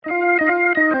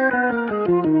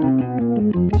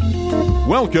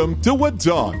Welcome to Wood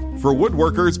Talk for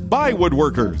woodworkers by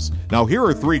woodworkers. Now here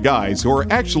are three guys who are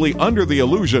actually under the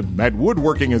illusion that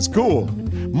woodworking is cool.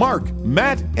 Mark,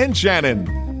 Matt, and Shannon.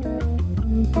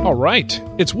 All right,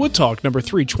 it's Wood Talk number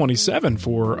 327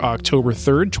 for October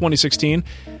 3rd, 2016.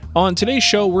 On today's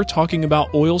show, we're talking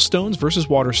about oil stones versus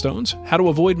water stones, how to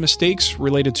avoid mistakes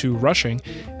related to rushing,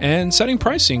 and setting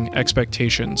pricing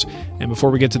expectations. And before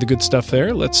we get to the good stuff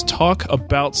there, let's talk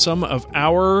about some of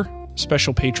our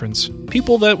special patrons,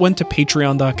 people that went to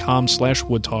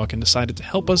patreon.com/woodtalk and decided to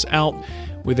help us out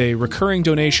with a recurring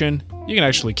donation. You can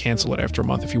actually cancel it after a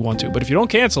month if you want to, but if you don't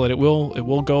cancel it, it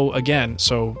will go again.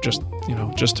 So just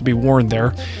to be warned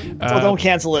there. So don't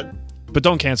cancel it. But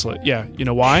don't cancel it. Yeah, you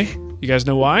know why? You guys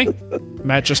know why?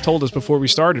 Matt just told us before we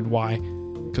started why.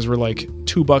 Because we're like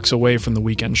 $2 away from the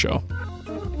weekend show.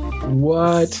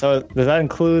 What? So does that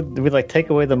include, do we take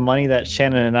away the money that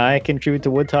Shannon and I contribute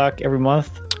to Wood Talk every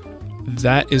month?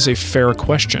 That is a fair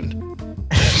question.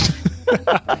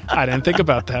 I didn't think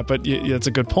about that, but that's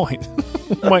a good point.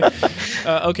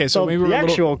 Okay, so maybe the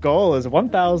actual goal is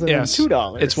 $1,002. Yes,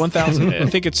 it's $1,000. I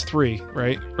think it's $3,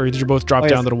 right? Or did you both drop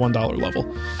down to the $1 level?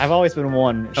 I've always been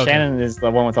one. Okay. Shannon is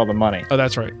the one with all the money. Oh,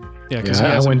 that's right. Yeah, because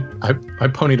I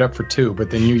ponied up for $2,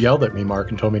 but then you yelled at me, Mark,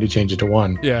 and told me to change it to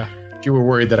 $1. Yeah. You were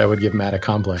worried that I would give Matt a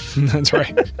complex. That's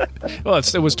right. Well,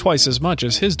 it was twice as much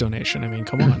as his donation. I mean,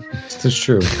 come on. It's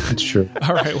true. It's true.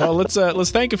 All right. Well, let's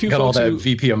thank a few got folks. All that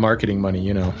VP of marketing money,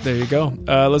 you know. There you go.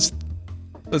 Let's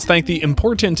thank the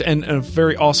important and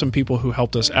very awesome people who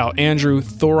helped us out. Andrew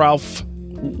Thoralf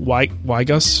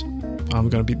Weigus.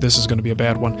 This is gonna be a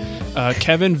bad one.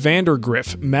 Kevin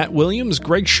Vandergriff, Matt Williams,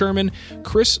 Greg Sherman,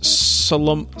 Chris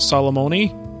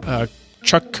Solomoni,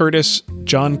 Chuck Curtis,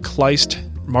 John Kleist,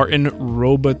 Martin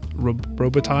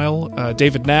Robotile,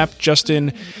 David Knapp,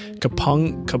 Justin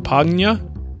Capagna,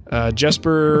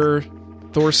 Jesper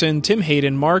Thorson, Tim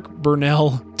Hayden, Mark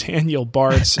Burnell, Daniel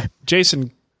Bartz,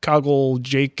 Jason Coggle,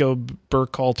 Jacob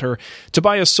Burkhalter,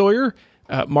 Tobias Sawyer,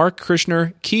 Mark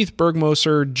Krishner, Keith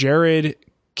Bergmoser, Jared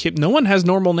Kip. No one has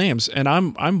normal names, and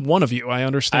I'm one of you. I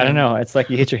understand. I don't know. It's like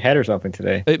you hit your head or something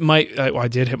today. It might. I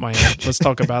did hit my head. Let's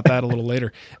talk about that a little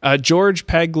later. George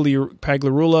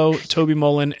Pagliarulo, Toby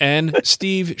Mullen, and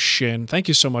Steve Shin. Thank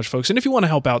you so much, folks. And if you want to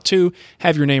help out too,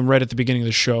 have your name read at the beginning of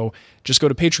the show. Just go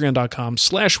to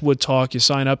patreon.com/woodtalk. You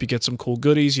sign up, you get some cool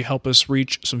goodies. You help us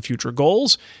reach some future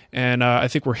goals. And I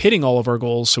think we're hitting all of our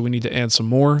goals, so we need to add some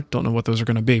more. Don't know what those are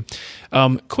going to be.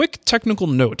 Quick technical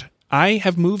note. I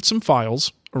have moved some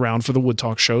files around for the Wood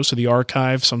Talk show, so the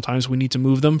archive, sometimes we need to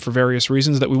move them for various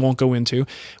reasons that we won't go into.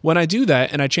 When I do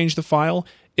that and I change the file,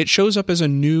 it shows up as a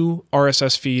new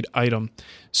RSS feed item.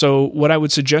 So what I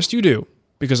would suggest you do,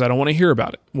 because I don't want to hear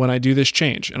about it when I do this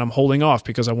change, and I'm holding off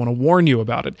because I want to warn you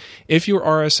about it. If your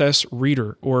RSS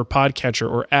reader or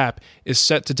podcatcher or app is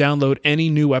set to download any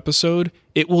new episode,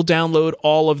 it will download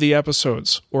all of the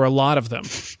episodes, or a lot of them,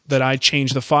 that I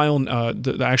change the file,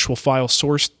 the actual file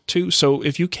source to. So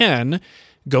if you can,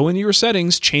 go into your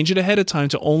settings, change it ahead of time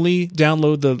to only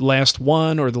download the last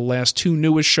one or the last two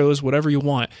newest shows, whatever you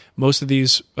want. Most of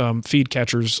these feed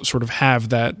catchers sort of have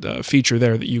that feature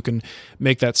there that you can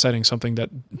make that setting something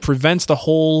that prevents the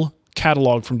whole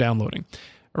catalog from downloading.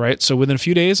 All right, so within a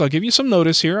few days, I'll give you some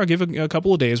notice here. I'll give a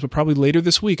couple of days, but probably later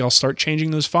this week, I'll start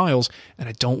changing those files, and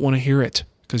I don't want to hear it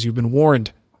because you've been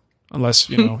warned.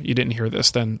 Unless, you didn't hear this,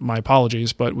 then my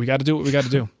apologies, but we got to do what we got to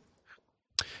do.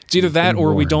 It's either that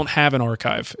or we don't have an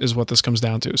archive is what this comes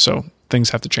down to. So things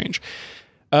have to change.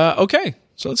 Okay,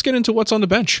 so let's get into what's on the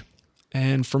bench.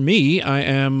 And for me, I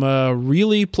am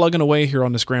really plugging away here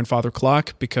on this grandfather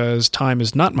clock because time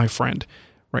is not my friend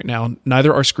right now.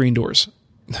 Neither are screen doors,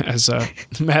 as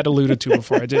Matt alluded to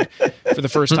before. I did, for the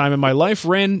first time in my life,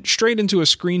 ran straight into a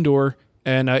screen door.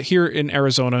 And here in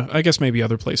Arizona, I guess maybe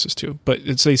other places too, but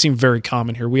they seem very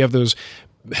common here. We have those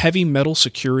heavy metal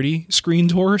security screen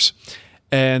doors.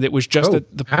 And it was just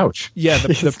the ouch. Yeah,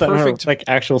 the perfect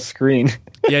actual screen.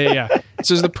 Yeah.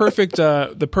 So it's the perfect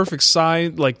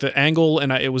side, like the angle.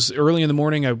 And it was early in the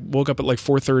morning. I woke up at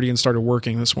 4:30 and started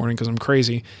working this morning because I'm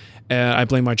crazy. And I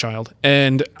blame my child.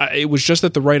 And it was just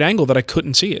at the right angle that I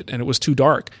couldn't see it, and it was too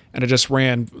dark. And I just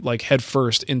ran head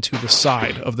first into the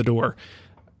side of the door,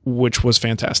 which was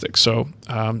fantastic. So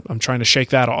I'm trying to shake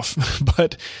that off.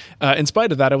 But in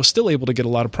spite of that, I was still able to get a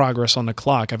lot of progress on the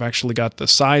clock. I've actually got the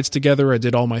sides together. I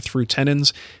did all my through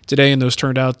tenons today, and those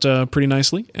turned out pretty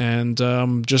nicely. And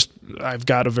I've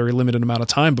got a very limited amount of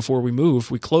time before we move.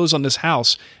 We close on this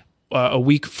house a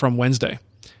week from Wednesday.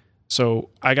 So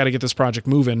I got to get this project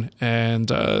moving,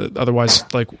 and otherwise,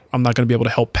 I'm not going to be able to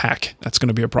help pack. That's going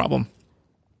to be a problem.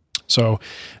 So,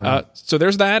 so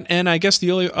there's that, and I guess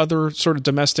the only other sort of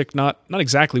domestic, not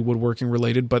exactly woodworking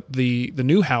related, but the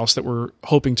new house that we're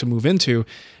hoping to move into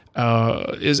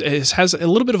has a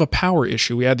little bit of a power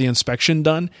issue. We had the inspection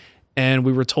done, and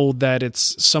we were told that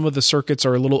some of the circuits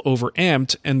are a little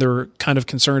overamped, and they're kind of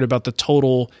concerned about the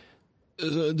total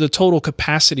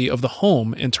capacity of the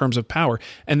home in terms of power.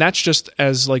 And that's just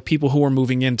as like people who are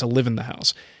moving in to live in the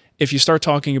house. If you start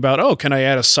talking about, oh, can I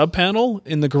add a sub panel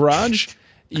in the garage?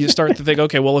 You start to think,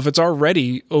 okay, well, if it's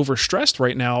already overstressed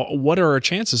right now, what are our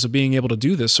chances of being able to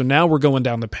do this? So now we're going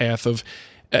down the path of,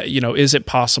 is it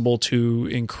possible to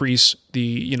increase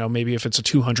the, maybe if it's a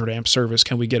 200 amp service,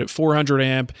 can we get it 400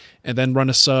 amp and then run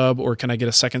a sub, or can I get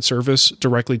a second service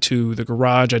directly to the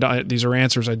garage? These are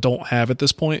answers I don't have at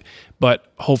this point, but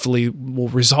hopefully we'll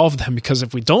resolve them, because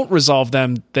if we don't resolve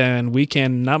them, then we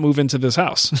can not move into this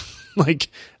house. Like,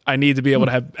 I need to be able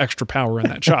to have extra power in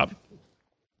that shop.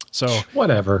 So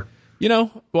whatever.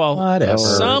 Whatever.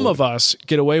 Some of us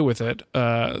get away with it.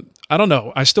 I don't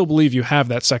know. I still believe you have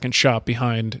that second shop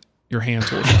behind your hand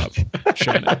tool shop,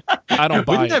 Shannon. I don't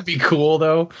buy it. Wouldn't that be cool,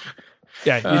 though?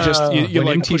 Yeah, you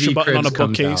like push a button on a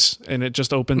bookcase and it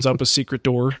just opens up a secret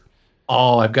door.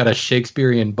 Oh, I've got a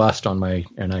Shakespearean bust on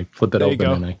and I flip it open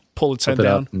and I pull its head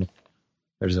down. And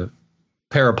there's a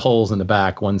pair of poles in the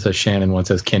back. One says Shannon, one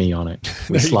says Kenny on it.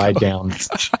 We slide down.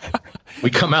 We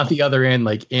come out the other end,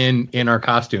 like in our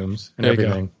costumes and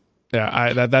everything.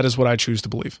 Yeah, that is what I choose to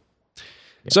believe.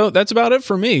 Yeah. So that's about it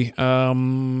for me.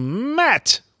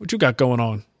 Matt, what you got going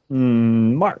on?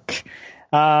 Mark,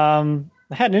 I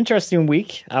had an interesting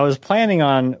week. I was planning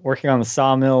on working on the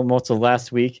sawmill most of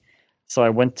last week, so I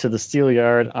went to the steel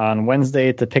yard on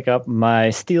Wednesday to pick up my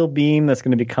steel beam that's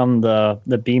going to become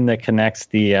the beam that connects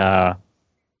the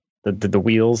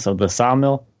wheels of the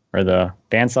sawmill or the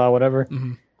bandsaw, whatever.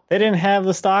 Mm-hmm. They didn't have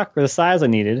the stock or the size I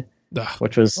needed,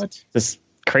 which was just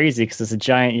crazy because it's a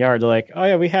giant yard. They're like, oh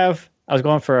yeah, I was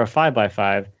going for a 5x5.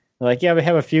 They're like, yeah, we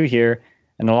have a few here.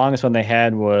 And the longest one they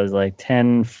had was like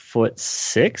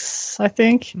 10'6", I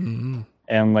think. Mm-hmm.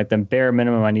 And like the bare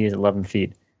minimum I need is 11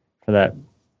 feet for that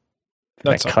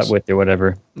cut width or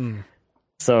whatever. Mm.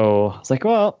 So I was like,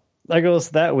 well, that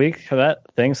goes that week for that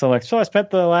thing. So I'm like, so I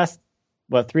spent the last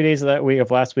 3 days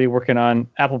of last week working on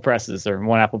apple presses, or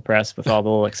one apple press with all the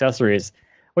little accessories,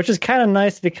 which is kind of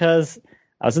nice because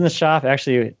I was in the shop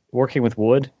actually working with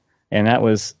wood, and that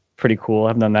was pretty cool. I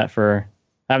haven't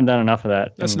done enough of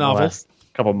that. That's in novel. The last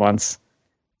couple months,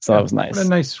 so that was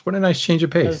nice. What a nice change of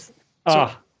pace.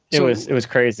 It was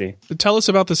crazy. Tell us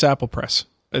about this apple press.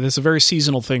 It's a very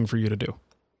seasonal thing for you to do.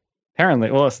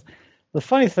 Apparently, well, the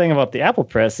funny thing about the apple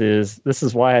press is this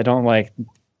is why I don't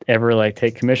ever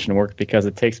take commission work, because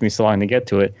it takes me so long to get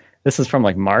to it. This is from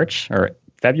March or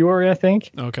February, I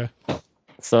think. Okay.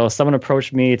 So someone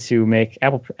approached me to make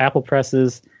apple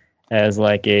presses as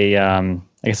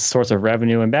a source of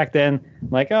revenue. And back then, I'm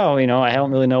like, I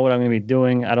don't really know what I'm going to be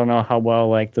doing. I don't know how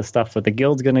well the stuff with the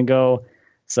guild's going to go.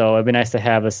 So it'd be nice to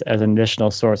have this as an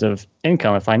additional source of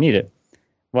income if I need it.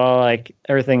 Well,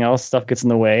 everything else stuff gets in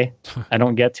the way. I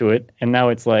don't get to it. And now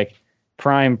it's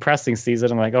prime pressing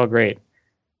season. I'm like, oh, great.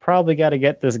 Probably got to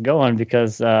get this going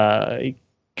because you're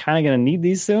kind of going to need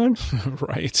these soon.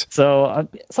 Right. So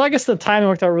I guess the timing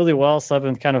worked out really well. So I've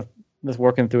been kind of just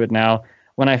working through it now.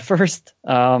 When I first,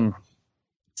 there's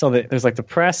the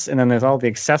press, and then there's all the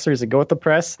accessories that go with the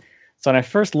press. So when I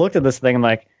first looked at this thing, I'm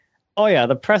like, oh yeah,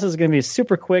 the press is going to be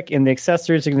super quick and the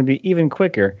accessories are going to be even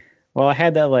quicker. Well, I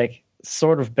had that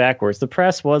sort of backwards. The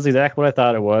press was exactly what I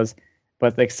thought it was,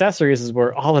 but the accessories is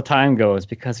where all the time goes,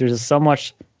 because there's just so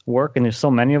much work and there's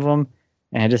so many of them,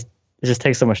 and it just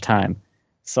takes so much time.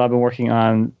 So I've been working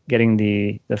on getting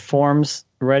the forms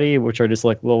ready, which are just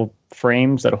little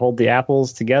frames that hold the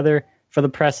apples together for the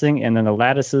pressing, and then the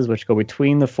lattices which go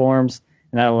between the forms,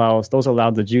 and those allow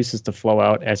the juices to flow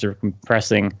out as you're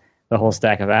compressing the whole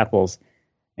stack of apples.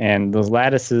 And those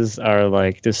lattices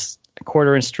are just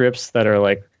 1/4-inch strips that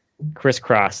are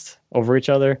crisscrossed over each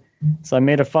other. So I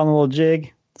made a fun little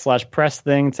jig / press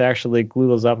thing to actually glue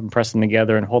those up and press them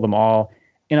together and hold them all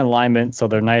in alignment so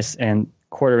they're nice and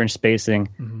 1/4-inch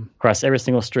spacing across every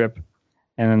single strip.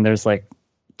 And then there's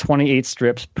 28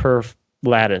 strips per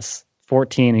lattice,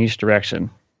 14 in each direction.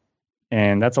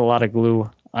 And that's a lot of glue.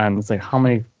 It's how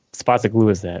many spots of glue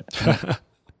is that?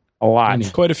 A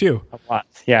lot. Quite a few. A lot.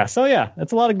 Yeah. So yeah,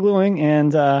 it's a lot of gluing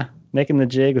and making the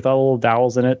jig with all the little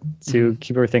dowels in it to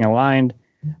keep everything aligned.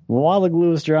 While the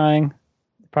glue is drying,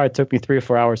 it probably took me 3 or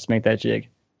 4 hours to make that jig.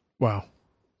 Wow.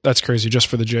 That's crazy just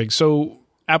for the jig. So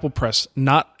Apple Press,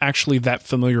 not actually that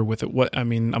familiar with it.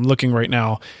 I'm looking right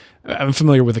now. I'm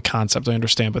familiar with the concept, I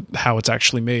understand, but how it's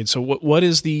actually made. So what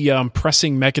is the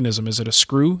pressing mechanism? Is it a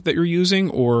screw that you're using,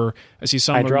 or I see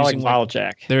some hydraulic using bottle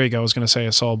jack? There you go. I was going to say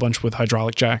I saw a bunch with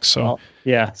hydraulic jacks. So well,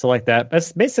 yeah, so like that.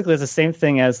 That's basically the same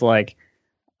thing as like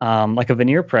a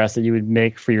veneer press that you would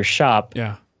make for your shop.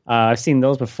 Yeah, I've seen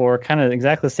those before. Kind of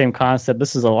exactly the same concept.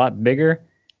 This is a lot bigger,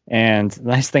 and the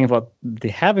nice thing about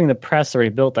having the press already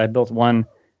built, I built one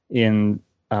in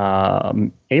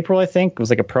April, I think. It was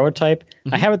like a prototype.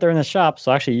 I have it there in the shop,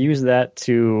 so I actually use that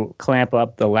to clamp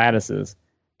up the lattices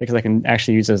because I can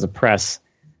actually use it as a press.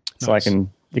 So Nice. you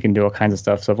can do all kinds of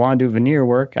stuff. So if I want to do veneer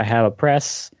work, I have a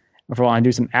press. If I want to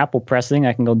do some apple pressing,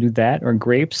 I can go do that, or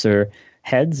grapes, or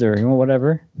heads, or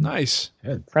whatever. nice.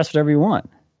 Press whatever you want.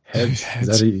 Heads. Heads.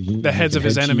 Is that The heads of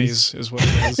his head enemies is what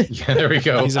it is. cheese? Yeah, there we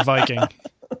go. He's a Viking.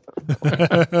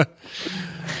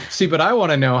 See, but I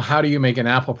want to know, how do you make an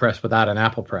apple press without an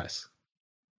apple press?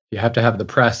 You have to have the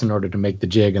press in order to make the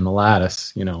jig and the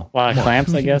lattice, A lot of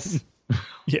clamps, I guess.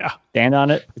 Yeah. Stand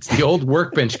on it. It's the old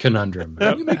workbench conundrum.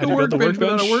 How do you make How a do you build the workbench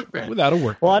without a workbench? Without a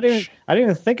workbench. Well, I didn't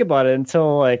even think about it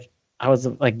until like I was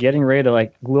like getting ready to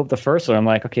like glue up the first one. I'm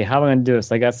like, okay, how am I gonna do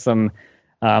this? I got some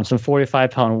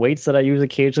 45-pound weights that I use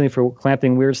occasionally for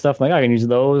clamping weird stuff. I'm like, I can use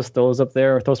those up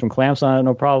there, throw some clamps on it,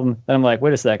 no problem. Then I'm like,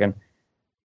 wait a second,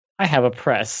 I have a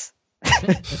press.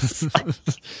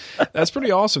 That's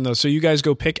pretty awesome, though. So you guys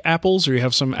go pick apples, or you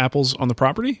have some apples on the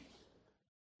property?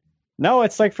 No,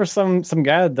 it's like for some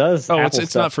guy that does. Oh, Apple it's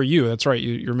stuff. not for you. That's right.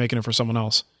 You're making it for someone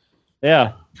else.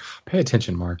 Yeah. Pay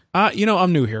attention, Mark.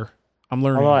 I'm new here. I'm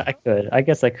learning. Although I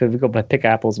guess I could go pick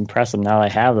apples and press them. Now I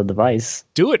have the device.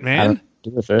 Do it, I man. don't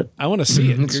do with it. I want to see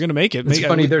it. You're going to make it. It's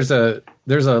funny. There's a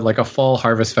like a fall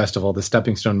harvest festival, the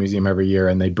Stepping Stone Museum every year,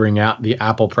 and they bring out the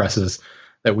apple presses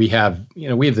that we have.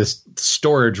 We have this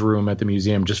storage room at the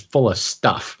museum just full of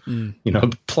stuff.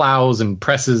 Plows and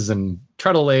presses and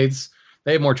treadle lathes.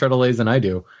 They have more treadle lathes than I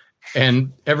do.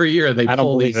 And every year they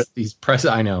pull these presses.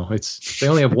 I know they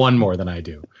only have one more than I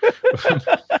do,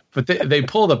 but they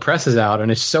pull the presses out,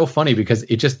 and it's so funny because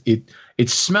it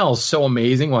smells so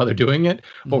amazing while they're doing it,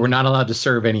 but we're not allowed to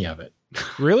serve any of it.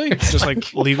 Really? Just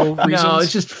like legal reasons? No,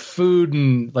 it's just food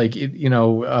and like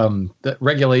the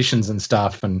regulations and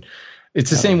stuff, and it's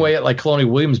the same way at like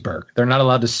Colonial Williamsburg. They're not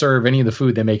allowed to serve any of the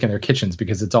food they make in their kitchens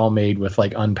because it's all made with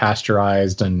like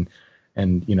unpasteurized and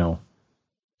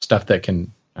stuff that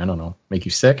can, I don't know, make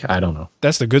you sick. I don't know.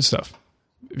 That's the good stuff.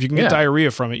 If you can get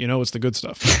diarrhea from it, it's the good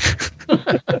stuff.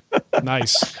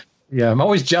 Nice. Yeah, I'm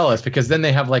always jealous because then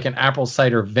they have like an apple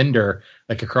cider vendor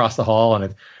like across the hall,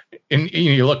 and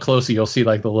you look closely, you'll see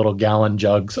like the little gallon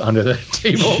jugs under the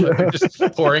table that they're just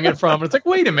pouring it from. And it's like,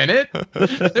 wait a minute,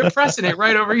 they're pressing it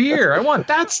right over here. I want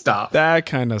that stuff. That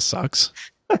kind of sucks.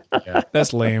 Yeah.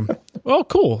 That's lame. Well,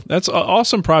 cool. That's an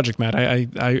awesome project, Matt.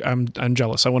 I'm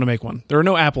jealous. I want to make one. There are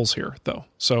no apples here though,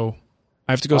 so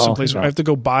I have to go someplace where I have to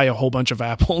go buy a whole bunch of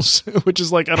apples, which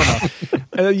is like, I don't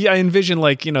know. I envision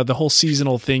like, the whole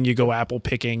seasonal thing. You go apple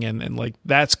picking and like,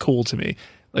 that's cool to me.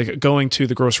 Like going to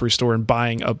the grocery store and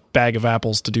buying a bag of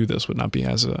apples to do this would not be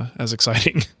as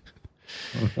exciting.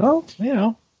 Well,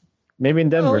 maybe in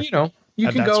Denver. Well, you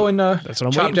can go and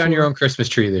chop down your own Christmas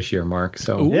tree this year, Mark.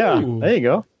 So Ooh. Yeah, there you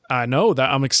go. I know that.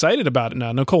 I'm excited about it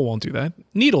now. Nicole won't do that.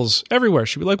 Needles everywhere.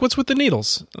 She'd be like, "What's with the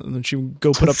needles?" And then she would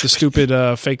go put up the stupid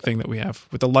fake thing that we have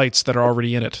with the lights that are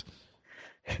already in it.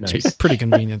 nice. It's pretty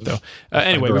convenient, though.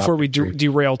 Anyway, before we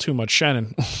derail too much,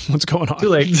 Shannon, what's going on? Too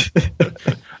late.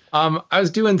 I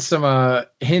was doing some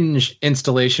hinge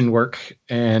installation work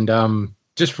and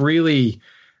just really,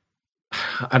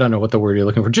 I don't know what the word you're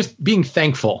looking for, just being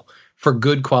thankful for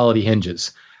good quality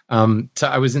hinges. So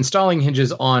I was installing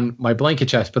hinges on my blanket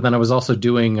chest, but then I was also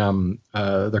doing,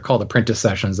 they're called apprentice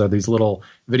sessions. They're these little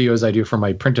videos I do for my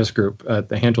apprentice group at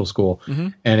the hand tool school. Mm-hmm.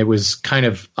 And it was kind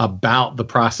of about the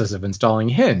process of installing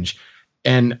hinge.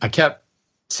 And I kept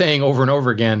saying over and over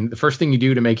again, the first thing you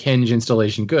do to make hinge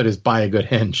installation good is buy a good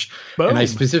hinge. Boom. And I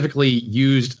specifically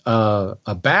used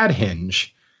a bad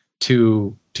hinge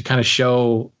to kind of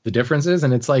show the differences.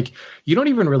 And it's like, you don't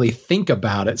even really think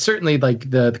about it. Certainly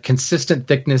like the consistent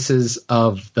thicknesses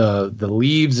of the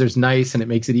leaves is nice and it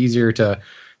makes it easier to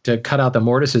cut out the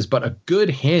mortises. But a good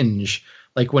hinge,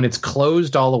 like when it's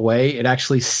closed all the way, it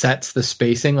actually sets the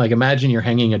spacing. Like imagine you're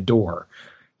hanging a door,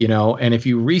 and if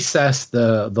you recess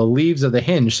the leaves of the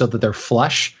hinge so that they're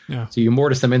flush, so you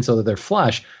mortise them in so that they're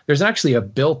flush, there's actually a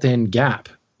built-in gap.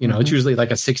 It's usually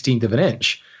like a 1/16 of an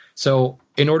inch. So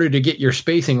in order to get your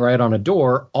spacing right on a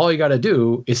door, all you got to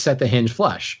do is set the hinge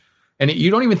flush. And you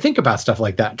don't even think about stuff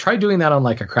like that. Try doing that on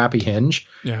like a crappy hinge.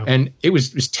 Yeah. And it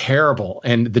was terrible.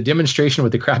 And the demonstration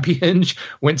with the crappy hinge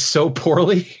went so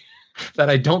poorly that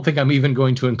I don't think I'm even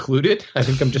going to include it. I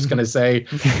think I'm just going to say,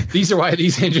 these are why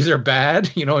these hinges are bad,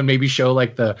 and maybe show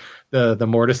like the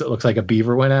mortise that looks like a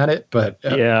beaver went at it. But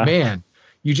man,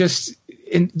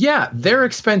 they're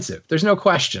expensive. There's no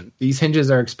question. These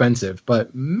hinges are expensive,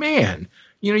 but man,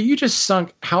 you just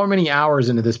sunk how many hours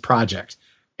into this project.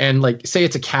 And like, say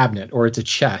it's a cabinet or it's a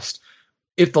chest.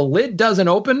 If the lid doesn't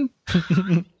open,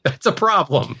 that's a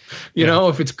problem.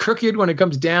 If it's crooked when it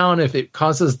comes down, if it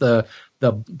causes the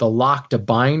lock to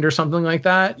bind or something like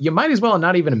that, you might as well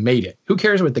not even have made it. Who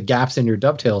cares what the gaps in your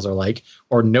dovetails are like,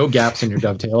 or no gaps in your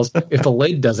dovetails if the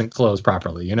lid doesn't close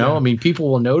properly, I mean, people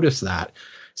will notice that.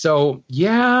 So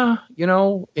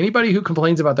anybody who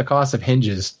complains about the cost of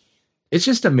hinges, it's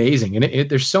just amazing. And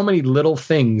there's so many little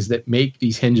things that make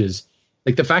these hinges,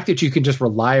 like the fact that you can just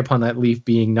rely upon that leaf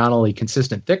being not only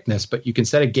consistent thickness, but you can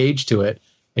set a gauge to it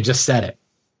and just set it,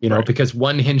 right. Because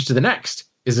one hinge to the next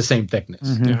is the same thickness.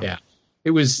 Mm-hmm. Yeah. It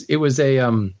was a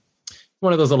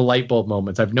one of those little light bulb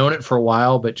moments. I've known it for a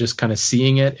while, but just kind of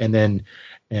seeing it and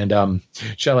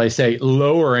shall I say,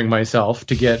 lowering myself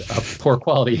to get a poor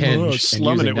quality hinge,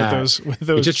 slumming it with those.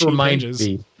 It just reminded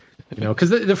me, because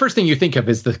the first thing you think of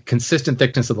is the consistent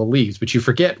thickness of the leaves, but you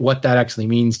forget what that actually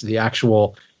means to the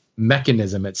actual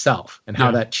mechanism itself and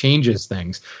how that changes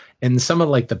things. And some of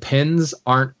like the pins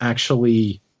they're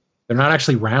not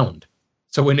actually round.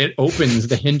 So when it opens,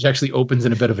 the hinge actually opens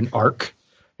in a bit of an arc.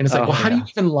 And it's like, how do you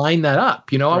even line that up?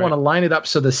 I want to line it up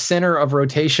so the center of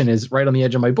rotation is right on the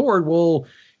edge of my board. Well,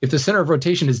 if the center of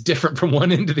rotation is different from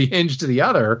one end of the hinge to the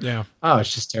other,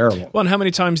 it's just terrible. Well, and how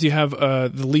many times do you have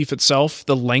the leaf itself,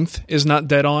 the length is not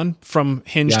dead on from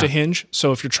hinge to hinge?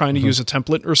 So if you're trying to use a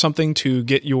template or something to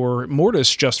get your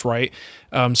mortise just right,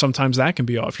 sometimes that can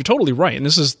be off. You're totally right. And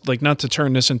this is like, not to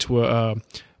turn this into a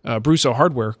Brusso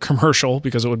hardware commercial,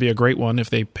 because it would be a great one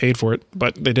if they paid for it,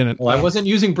 but they didn't. Well, I wasn't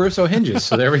using Brusso hinges,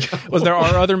 so there we go. Well, there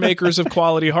are other makers of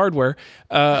quality hardware,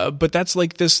 but that's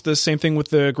like the same thing with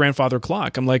the grandfather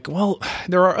clock. I'm like, well,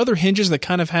 there are other hinges that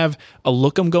kind of have a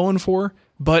look I'm going for,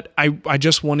 but I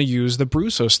just want to use the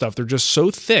Brusso stuff. They're just so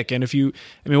thick. And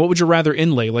what would you rather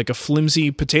inlay? Like a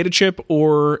flimsy potato chip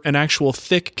or an actual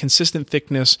thick, consistent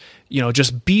thickness,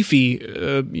 just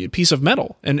beefy piece of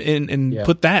metal and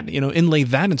put that, inlay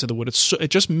that into the wood. It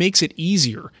just makes it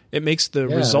easier. It makes the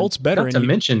results better. Not to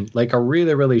mention like a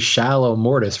really, really shallow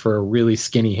mortise for a really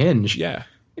skinny hinge. Yeah.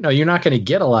 You're not going to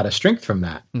get a lot of strength from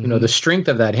that. Mm-hmm. The strength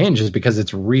of that hinge is because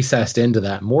it's recessed into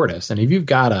that mortise. And if you've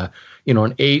got an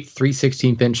 8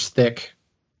 3/16 inch thick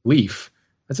leaf,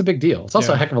 that's a big deal. It's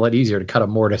also a heck of a lot easier to cut a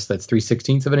mortise that's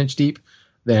 3/16 of an inch deep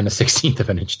than a 1/16 of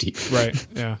an inch deep. Right.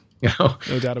 Yeah. No doubt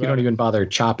about it. You don't even bother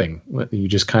chopping. You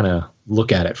just kind of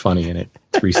look at it funny and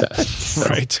it's recessed.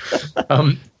 Right.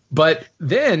 But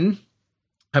then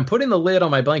I'm putting the lid on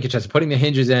my blanket chest, putting the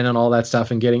hinges in and all that stuff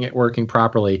and getting it working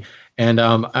properly. And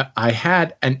I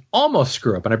had an almost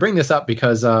screw up. And I bring this up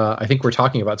because I think we're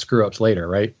talking about screw ups later,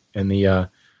 right? In the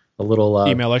little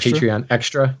email extra? Patreon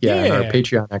extra. Yeah, in our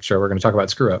Patreon extra, we're going to talk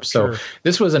about screw ups. So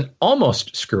this was an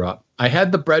almost screw up. I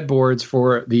had the breadboards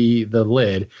for the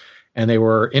lid, and they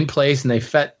were in place and they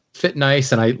fit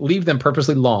nice. And I leave them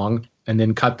purposely long and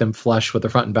then cut them flush with the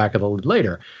front and back of the lid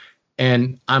later.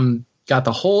 And I'm got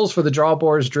the holes for the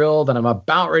drawbores drilled, and I'm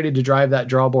about ready to drive that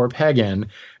drawbore peg in.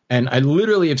 And I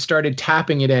literally have started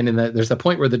tapping it in, and there's the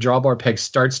point where the drawbore peg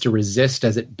starts to resist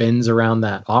as it bends around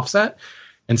that offset.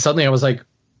 And suddenly I was like,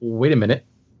 wait a minute,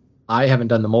 I haven't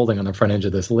done the molding on the front edge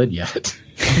of this lid yet.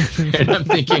 And I'm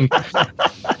thinking,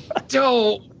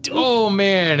 oh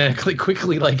man, and I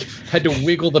quickly had to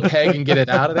wiggle the peg and get it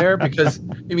out of there because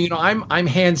I'm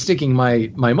hand sticking my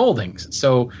moldings,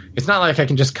 so it's not like I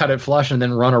can just cut it flush and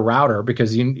then run a router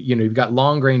because you've got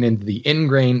long grain into the end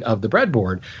grain of the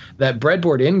breadboard. That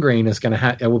breadboard end grain is going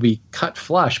to it will be cut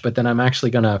flush, but then I'm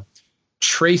actually going to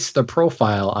trace the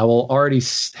profile. I will already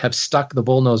have stuck the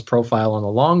bullnose profile on the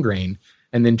long grain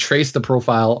and then trace the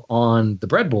profile on the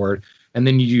breadboard. And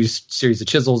then you use a series of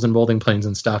chisels and molding planes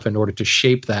and stuff in order to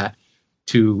shape that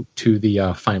to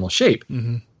the final shape.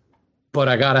 Mm-hmm. But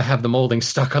I got to have the molding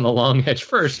stuck on the long edge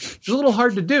first. It's a little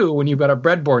hard to do when you've got a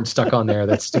breadboard stuck on there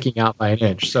that's sticking out by an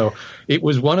inch. So it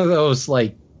was one of those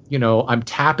I'm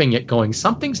tapping it going,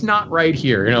 something's not right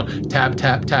here. Tap,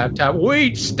 tap, tap, tap.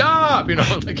 Wait, stop.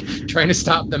 Trying to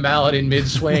stop the mallet in mid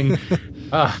swing.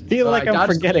 Feel like I'm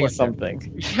forgetting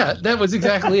something. Yeah, that was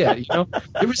exactly it.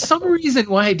 There was some reason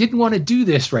why I didn't want to do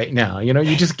this right now. You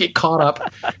just get caught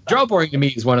up. Drawboring to me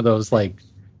is one of those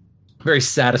very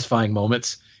satisfying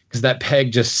moments because that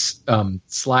peg just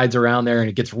slides around there and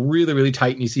it gets really, really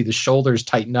tight, and you see the shoulders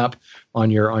tighten up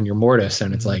on your mortise,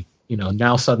 and it's like,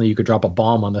 now suddenly you could drop a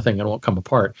bomb on the thing and it won't come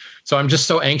apart. So I'm just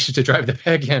so anxious to drive the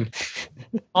peg in.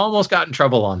 Almost got in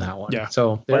trouble on that one. Yeah.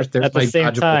 So there's at my the same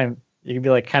dodgeable. time, you can be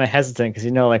like kind of hesitant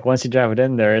because like once you drive it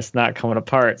in there, it's not coming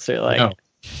apart. So you're like, No.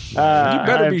 You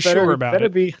better be sure about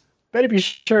it. Better be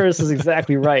sure this is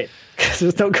exactly right because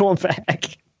there's no going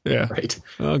back. Yeah. Right.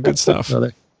 Oh, good stuff.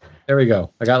 So there we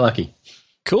go. I got lucky.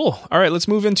 Cool. All right, let's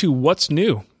move into what's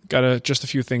new. Got just a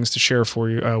few things to share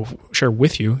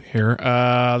with you here.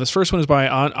 This first one is by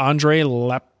Andrei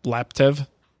Laptev.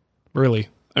 Really?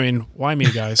 I mean, why me,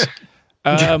 guys?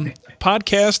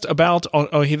 Podcast about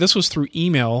this was through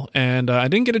email, and I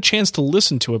didn't get a chance to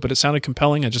listen to it, but it sounded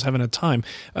compelling. I just haven't had time.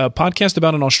 Podcast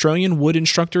about an Australian wood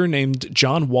instructor named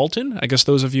John Walton. I guess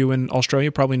those of you in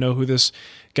Australia probably know who this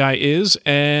guy is,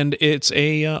 and it's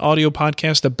a audio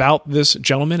podcast about this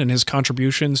gentleman and his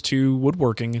contributions to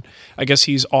woodworking. I guess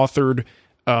he's authored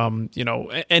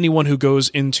anyone who goes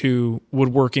into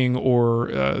woodworking or,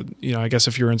 I guess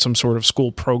if you're in some sort of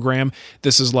school program,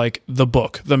 this is like the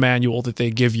book, the manual that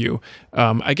they give you.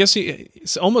 I guess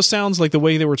it almost sounds like the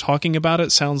way they were talking about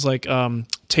it sounds like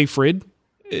Tay Frid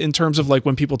in terms of like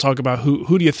when people talk about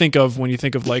who do you think of when you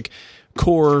think of like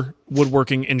core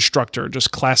woodworking instructor,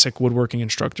 just classic woodworking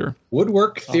instructor.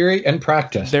 Woodwork Theory and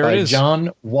Practice there by it is.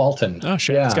 John Walton. Oh,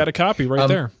 shit. Yeah. It's got a copy right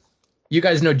there. You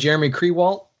guys know Jeremy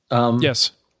Krewalt?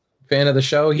 Yes. Fan of the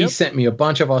show. He sent me a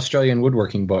bunch of Australian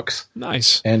woodworking books.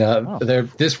 Nice. And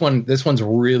this one's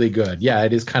really good. Yeah,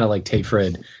 it is kind of like Tay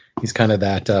Frid. He's kind of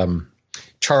that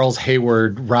Charles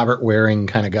Hayward, Robert Waring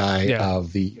kind of guy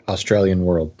of the Australian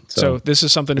world. So this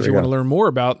is something, if you want to learn more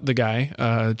about the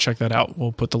guy, check that out.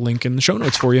 We'll put the link in the show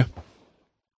notes for you.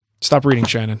 Stop reading,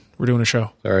 Shannon. We're doing a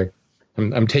show. Sorry.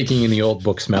 I'm taking in the old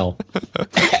book smell.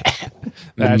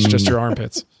 That's just your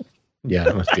armpits. Yeah,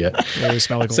 that must be it. They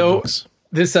smell like old books.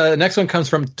 This next one comes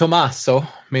from Tommaso,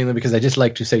 mainly because I just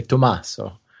like to say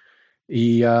Tommaso.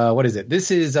 What is it?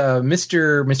 This is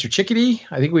Mr. Chickadee.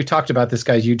 I think we've talked about this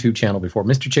guy's YouTube channel before.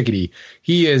 Mr. Chickadee.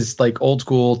 He is like old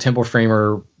school timber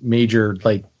framer, major,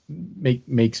 like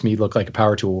makes me look like a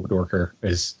power tool woodworker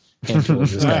as hand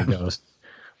tools this guy goes.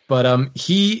 But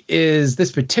he is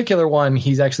this particular one.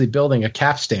 He's actually building a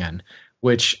capstan,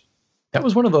 which that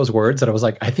was one of those words that I was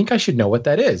like, I think I should know what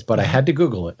that is, but I had to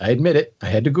Google it. I admit it. I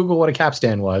had to Google what a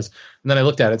capstan was. And then I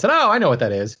looked at it and said, oh, I know what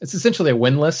that is. It's essentially a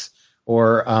windlass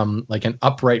or like an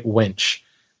upright winch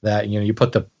that, you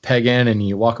put the peg in and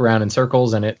you walk around in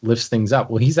circles and it lifts things up.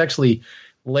 Well, he's got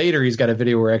a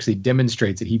video where he actually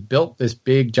demonstrates it. He built this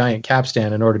big giant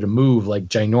capstan in order to move like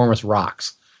ginormous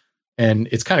rocks. And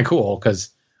it's kind of cool because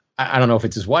I don't know if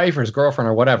it's his wife or his girlfriend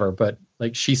or whatever, but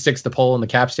like she sticks the pole in the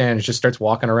capstan and just starts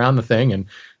walking around the thing and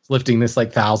lifting this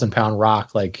like 1,000-pound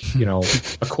rock, like,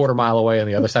 a quarter mile away on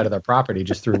the other side of their property,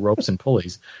 just through ropes and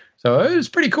pulleys. So it was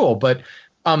pretty cool. But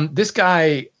this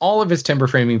guy, all of his timber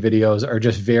framing videos are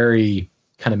just very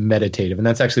kind of meditative. And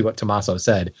that's actually what Tommaso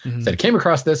said. He said, I came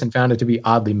across this and found it to be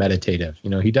oddly meditative.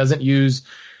 He doesn't use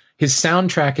his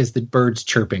soundtrack is the birds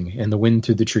chirping and the wind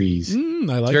through the trees. I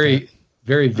like that.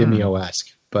 Very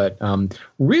Vimeo-esque. But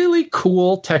really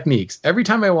cool techniques. Every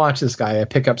time I watch this guy, I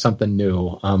pick up something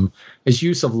new. His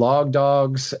use of log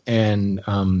dogs and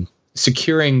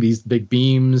securing these big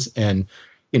beams and,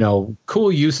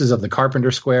 cool uses of the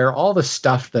carpenter square, all the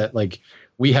stuff that like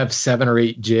we have 7 or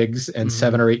 8 jigs and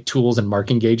 7 or 8 tools and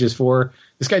marking gauges for.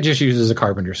 This guy just uses a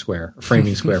carpenter square, a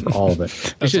framing square for all of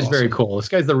it. It's just very cool. This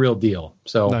guy's the real deal.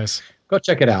 So nice. Go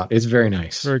check it out. It's very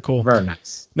nice. Very cool. Very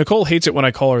nice. Nicole hates it when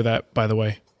I call her that, by the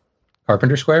way.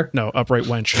 Carpenter square? No, upright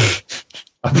wench.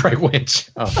 Upright winch.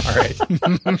 Oh, all right.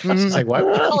 It's like, why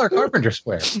would you call her carpenter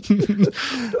square?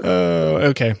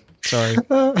 Okay. Sorry.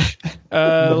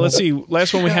 Let's see.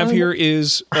 Last one we have here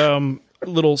is a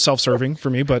little self-serving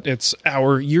for me, but it's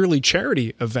our yearly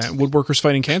charity event. Woodworkers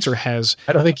Fighting Cancer has.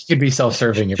 I don't think you could be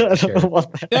self-serving if you're it's still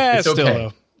okay.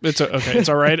 though. It's okay. It's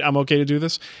all right. I'm okay to do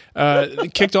this.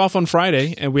 It kicked off on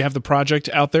Friday, and we have the project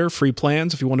out there, free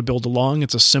plans. If you want to build along,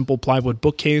 it's a simple plywood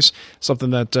bookcase,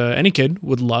 something that any kid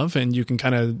would love, and you can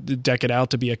kind of deck it out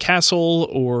to be a castle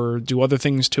or do other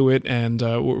things to it. And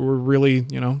we're really,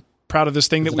 proud of this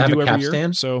thing that we do every year.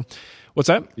 Stand? So, what's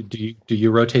that? Do you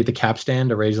rotate the capstan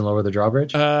to raise and lower the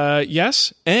drawbridge?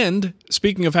 Yes. And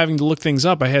speaking of having to look things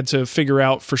up, I had to figure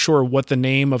out for sure what the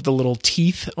name of the little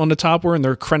teeth on the top were, and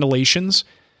they're crenellations.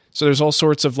 So there's all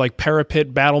sorts of like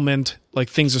parapet, battlement, like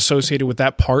things associated with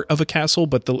that part of a castle,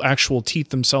 but the actual teeth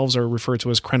themselves are referred to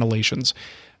as crenellations.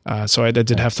 So I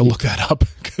did have to look that up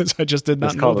because I just did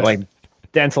not know that. Like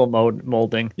dental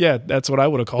molding. Yeah, that's what I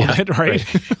would have called it, right?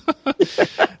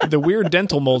 the weird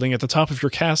dental molding at the top of your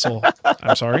castle.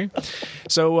 I'm sorry.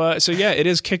 So yeah, it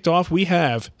is kicked off. We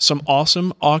have some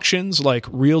awesome auctions, like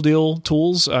Real Deal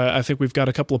tools. I think we've got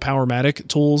a couple of Powermatic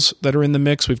tools that are in the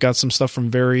mix. We've got some stuff from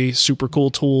Very Super Cool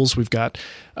Tools. We've got,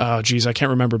 I can't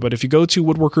remember, but if you go to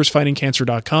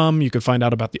woodworkersfightingcancer.com, you can find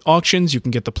out about the auctions. You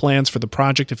can get the plans for the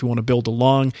project if you want to build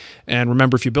along. And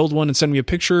remember, if you build one and send me a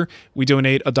picture, we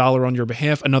donate $1 on your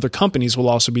behalf, and other companies will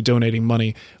also be donating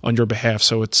money on your behalf.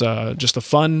 So it's just a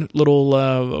fun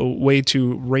little way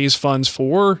to raise funds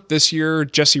for this year.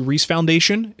 Jesse Reese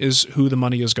Foundation is who the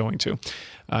money is going to.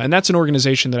 And that's an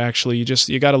organization that actually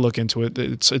you got to look into it.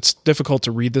 It's difficult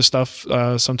to read this stuff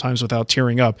sometimes without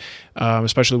tearing up,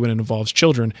 especially when it involves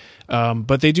children.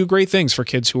 But they do great things for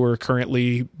kids who are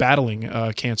currently battling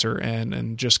cancer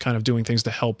and just kind of doing things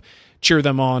to help cheer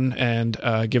them on and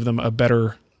give them a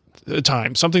better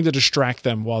time, something to distract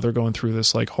them while they're going through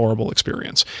this like horrible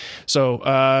experience. So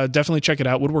definitely check it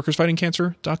out,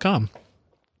 woodworkersfightingcancer.com.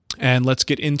 And let's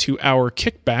get into our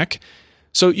kickback.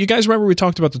 So you guys remember we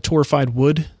talked about the torrefied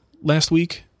wood last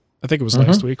week? I think it was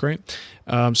last week, right?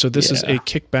 So this is a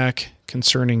kickback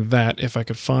concerning that. If I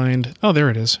could find... Oh, there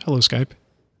it is. Hello, Skype.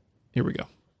 Here we go.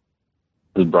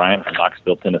 This is Brian from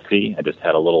Knoxville, Tennessee. I just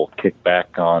had a little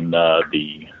kickback on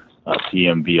the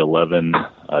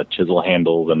PMV11 chisel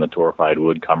handles and the torrefied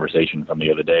wood conversation from the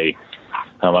other day.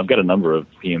 I've got a number of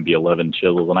PMV11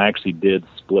 chisels, and I actually did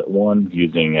split one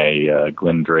using a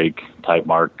Glen Drake Type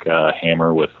Mark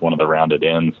hammer with one of the rounded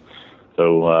ends.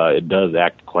 So it does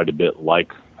act quite a bit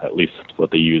like, at least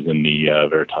what they use in the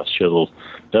Veritas chisels,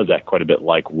 does act quite a bit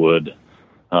like wood.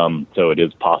 So it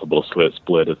is possible to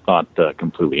split. It's not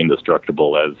completely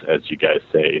indestructible, as you guys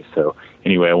say. So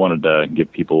anyway, I wanted to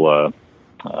give people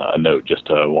a note just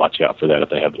to watch out for that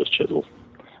if they have those chisels.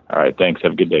 All right, thanks.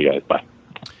 Have a good day, guys. Bye.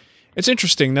 It's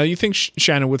interesting. Now, you think,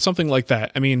 Shannon, with something like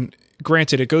that, I mean,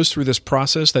 granted, it goes through this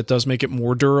process that does make it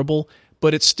more durable,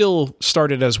 but it still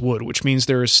started as wood, which means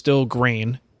there is still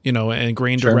grain, and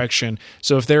grain direction.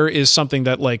 So if there is something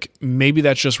that, like, maybe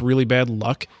that's just really bad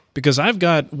luck, because I've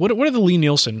got, what are the Lee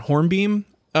Nielsen hornbeam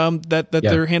that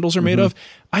their handles are made of?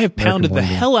 I have pounded the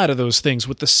hell out of those things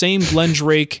with the same Glen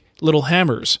Drake little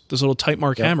hammers, those little Type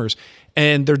Mark hammers,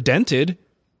 and they're dented,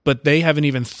 but they haven't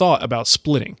even thought about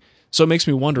splitting. So it makes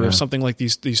me wonder if something like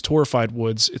these torrefied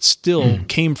woods, it still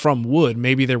came from wood.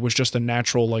 Maybe there was just a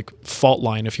natural like fault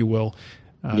line, if you will.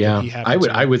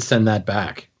 I would send that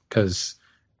back, because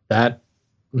that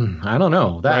I don't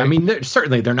know that. Right? I mean,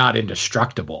 certainly they're not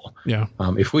indestructible. Yeah.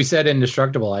 If we said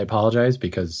indestructible, I apologize,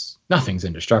 because nothing's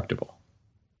indestructible.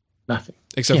 Nothing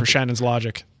except for Shannon's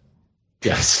logic.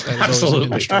 Yes,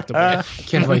 absolutely. Can't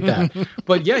fight that.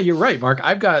 But yeah, you're right, Mark.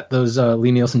 I've got those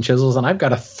Lee Nielsen chisels, and I've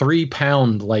got a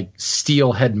 3-pound like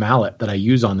steel head mallet that I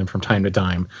use on them from time to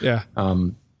time. Yeah.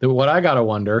 What I gotta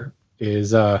wonder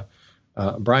is,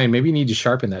 Brian, maybe you need to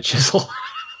sharpen that chisel.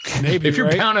 Maybe if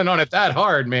you're pounding on it that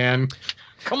hard, man.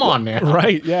 Come on, man.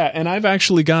 Right, yeah. And I've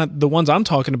actually got the ones I'm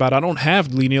talking about. I don't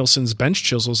have Lee Nielsen's bench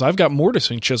chisels. I've got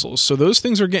mortising chisels. So those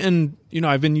things are getting,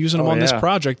 I've been using them on this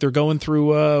project. They're going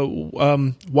through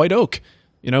white oak,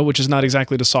 which is not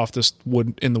exactly the softest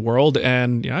wood in the world.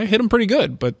 And I hit them pretty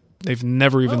good, but they've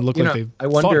never even looked like they've I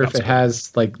wonder if it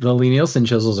has, like, the Lee Nielsen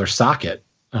chisels are socket.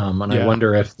 And I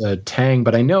wonder if the Tang,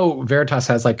 but I know Veritas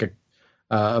has like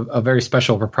a very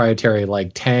special proprietary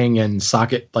like Tang and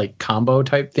socket like combo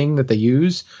type thing that they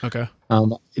use. Okay.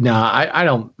 No, I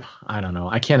don't know.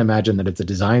 I can't imagine that it's a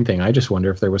design thing. I just wonder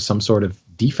if there was some sort of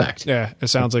defect. Yeah, it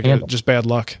sounds like just bad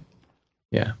luck.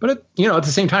 Yeah, but at the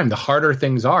same time, the harder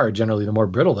things are, generally the more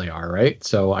brittle they are, right?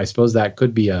 So I suppose that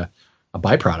could be a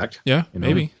byproduct. Yeah,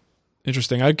 maybe.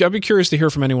 Interesting. I'd be curious to hear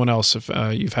from anyone else if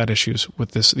you've had issues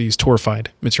with these torrefied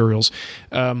materials.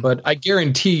 But I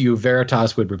guarantee you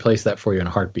Veritas would replace that for you in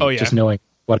a heartbeat. Oh, yeah. Just knowing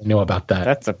what I know about that.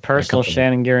 That's a personal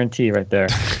Shannon guarantee right there.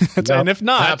 And if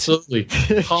not, absolutely.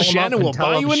 Shannon will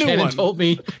buy you a new one. Shannon told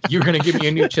me you're going to give me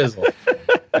a new chisel.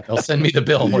 They'll send me the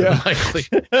bill more than likely.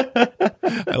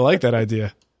 I like that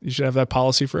idea. You should have that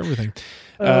policy for everything.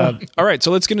 All right,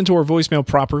 so let's get into our voicemail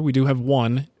proper. We do have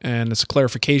one, and it's a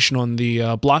clarification on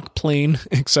the block plane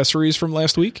accessories from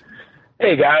last week.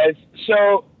 Hey, guys.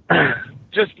 So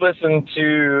just listened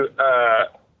to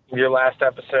your last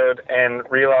episode and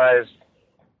realized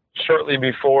shortly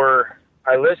before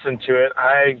I listened to it,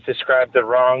 I described the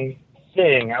wrong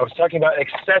thing. I was talking about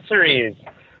accessories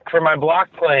for my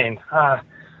block plane.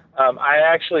 I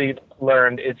actually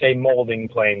learned it's a molding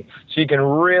plane. So you can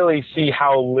really see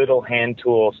how little hand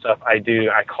tool stuff I do.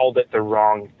 I called it the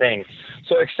wrong thing.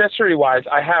 So accessory-wise,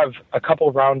 I have a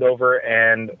couple round over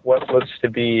and what looks to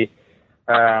be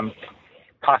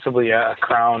possibly a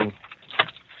crown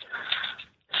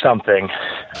something.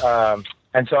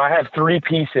 And so I have 3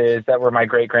 pieces that were my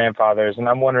great grandfather's, and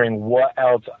I'm wondering what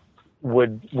else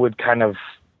would kind of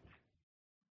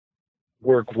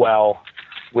work well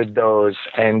with those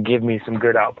and give me some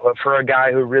good output for a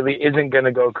guy who really isn't going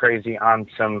to go crazy on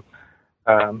some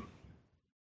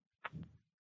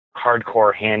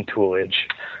hardcore hand toolage.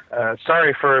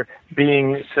 Sorry for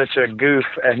being such a goof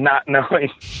and not knowing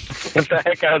what the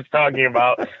heck I was talking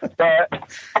about, but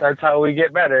that's how we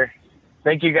get better.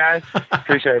 Thank you, guys.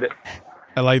 Appreciate it.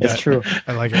 I like that. It's true.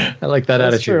 I like it. I like that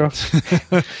That's attitude.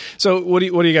 true. So what do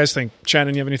you guys think?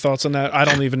 Shannon, you have any thoughts on that? I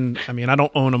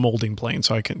don't own a molding plane,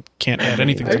 so I can't add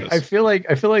anything to I this. feel like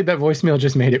that voicemail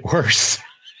just made it worse.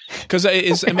 Because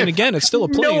again, it's still a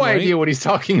plane, No right? idea what he's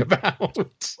talking about.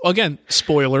 Well, again,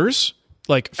 spoilers,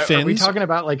 like fins. Are we talking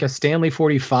about like a Stanley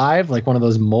 45, like one of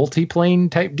those multi-plane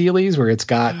type dealies where it's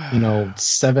got,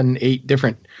 7, 8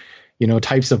 different,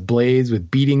 types of blades with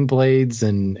beating blades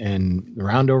and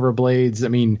roundover blades? I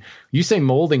mean, you say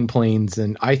molding planes,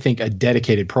 and I think a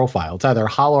dedicated profile. It's either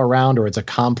hollow around or it's a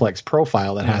complex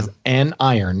profile that has an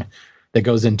iron that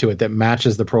goes into it that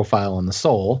matches the profile on the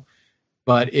sole.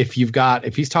 But if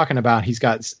he's talking about he's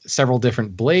got several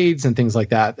different blades and things like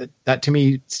that, that to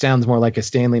me sounds more like a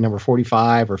Stanley number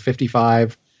 45 or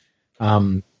 55.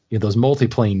 Those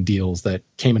multi-plane deals that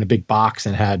came in a big box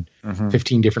and had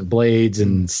 15 different blades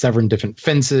and 7 different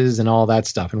fences and all that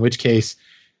stuff. In which case,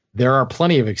 there are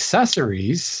plenty of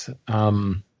accessories.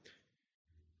 I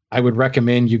would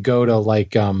recommend you go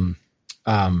to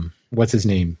what's his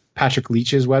name? Patrick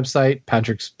Leach's website,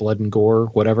 Patrick's Blood and Gore,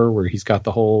 whatever, where he's got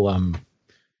the whole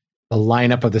the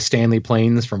lineup of the Stanley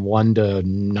planes from 1 to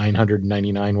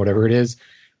 999, whatever it is.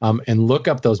 And look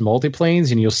up those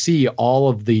multiplanes, and you'll see all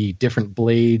of the different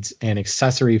blades and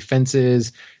accessory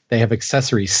fences. They have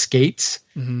accessory skates,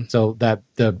 so that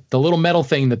the little metal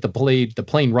thing that the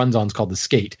plane runs on is called the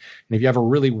skate. And if you have a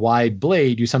really wide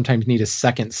blade, you sometimes need a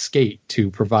second skate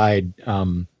to provide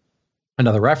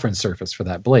another reference surface for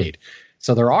that blade.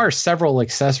 So there are several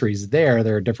accessories there.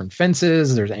 There are different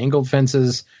fences. There's angled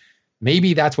fences.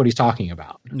 Maybe that's what he's talking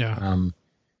about. Yeah.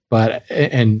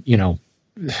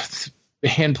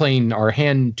 Hand plane or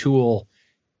hand tool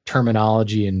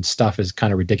terminology and stuff is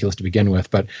kind of ridiculous to begin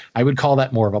with, but I would call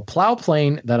that more of a plow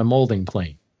plane than a molding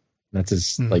plane. That's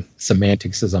as like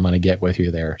semantics as I'm going to get with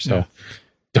you there. So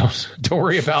don't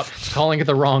worry about calling it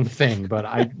the wrong thing, but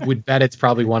I would bet it's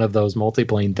probably one of those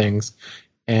multi-plane things.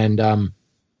 And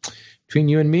between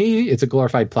you and me, it's a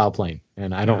glorified plow plane,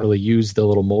 and I don't really use the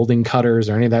little molding cutters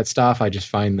or any of that stuff. I just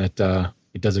find that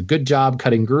it does a good job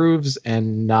cutting grooves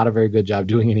and not a very good job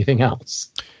doing anything else.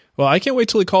 Well, I can't wait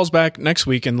till he calls back next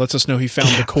week and lets us know he found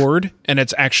the cord and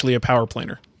it's actually a power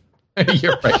planer.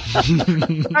 You're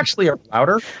right. Actually, a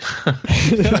router.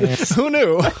 Who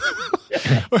knew?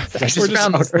 I just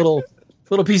found this little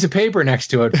piece of paper next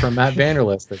to it from Matt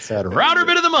Vanderlist that said "Router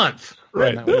Bit of the Month."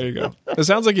 Right, there you go. It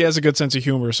sounds like he has a good sense of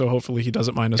humor, so hopefully he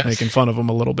doesn't mind us making fun of him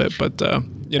a little bit. But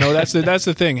that's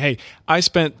the thing. Hey, I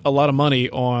spent a lot of money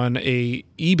on a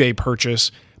eBay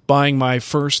purchase buying my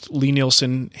first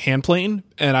Lie-Nielsen hand plane,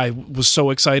 and I was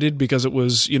so excited because it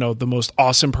was the most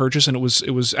awesome purchase, and it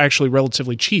was actually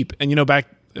relatively cheap. And back,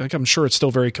 like, I'm sure it's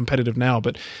still very competitive now,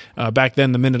 but back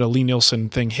then, the minute a Lie-Nielsen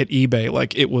thing hit eBay,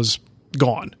 like, it was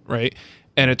gone, right?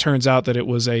 And it turns out that it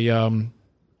was a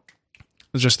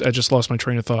I just lost my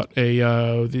train of thought.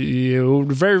 The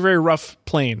very, very rough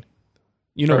plane.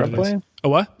 You know Scrub what it is. plane? A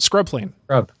what? Scrub plane.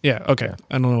 Scrub. Yeah. Okay. Yeah.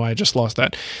 I don't know why I just lost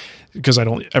that because I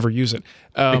don't ever use it.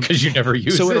 Because you never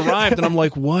use it. So it arrived, and I'm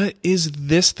like, "What is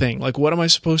this thing? Like, what am I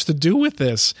supposed to do with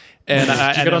this?" And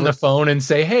I get on the phone and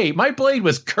say, "Hey, my blade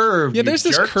was curved." Yeah, there's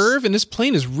this curve, and this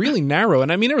plane is really narrow.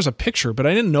 And I mean, there was a picture, but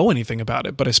I didn't know anything about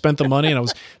it. But I spent the money, and I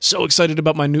was so excited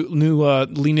about my new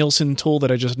Lie-Nielsen tool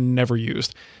that I just never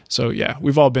used. So yeah,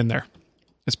 we've all been there.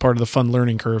 It's part of the fun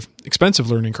learning curve,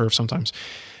 expensive learning curve sometimes.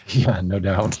 Yeah, no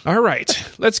doubt. All right,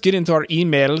 let's get into our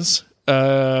emails.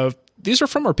 These are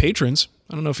from our patrons.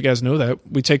 I don't know if you guys know that.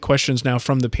 We take questions now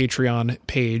from the Patreon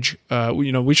page.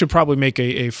 We should probably make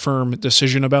a firm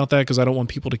decision about that because I don't want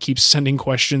people to keep sending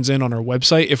questions in on our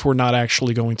website if we're not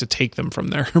actually going to take them from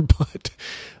there. But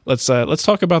let's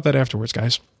talk about that afterwards,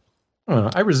 guys.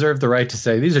 I reserve the right to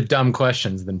say these are dumb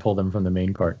questions, then pull them from the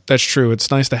main part. That's true.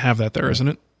 It's nice to have that there, isn't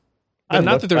it? But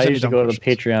not that there's any dumb go to the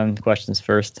questions. Patreon questions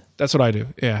first. That's what I do.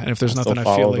 Yeah, and if there's nothing I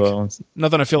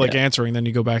feel like answering, then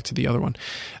you go back to the other one.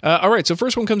 All right, so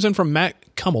first one comes in from Matt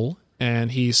Kummel,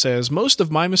 and he says, most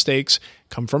of my mistakes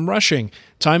come from rushing.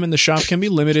 Time in the shop can be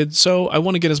limited, so I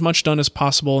want to get as much done as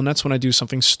possible, and that's when I do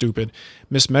something stupid.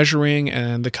 Mismeasuring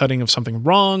and the cutting of something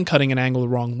wrong, cutting an angle the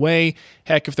wrong way.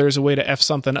 Heck, if there's a way to F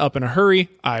something up in a hurry,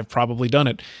 I've probably done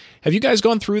it. Have you guys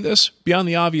gone through this? Beyond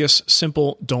the obvious,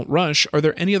 simple, don't rush, are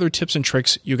there any other tips and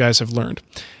tricks you guys have learned?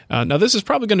 Now, this is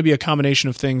probably going to be a combination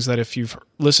of things that if you've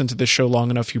listened to this show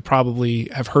long enough, you probably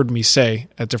have heard me say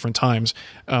at different times,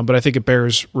 but I think it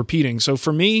bears repeating. So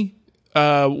for me,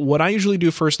 what I usually do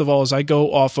first of all is I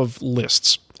go off of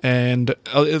lists. And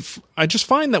if I just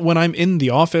find that when I'm in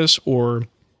the office or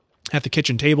at the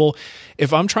kitchen table,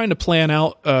 if I'm trying to plan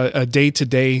out a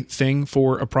day-to-day thing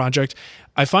for a project,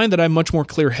 I find that I'm much more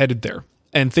clear-headed there.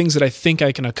 And things that I think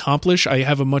I can accomplish, I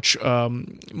have a much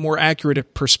more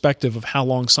accurate perspective of how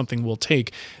long something will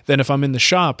take than if I'm in the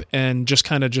shop and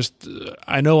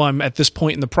I know I'm at this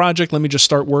point in the project, let me just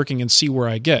start working and see where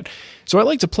I get. So I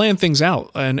like to plan things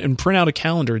out and print out a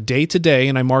calendar day to day,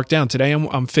 and I mark down, today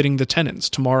I'm fitting the tenons,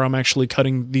 tomorrow I'm actually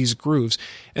cutting these grooves.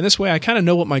 And this way I kind of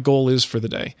know what my goal is for the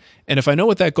day. And if I know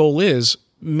what that goal is,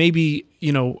 maybe,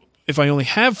 if I only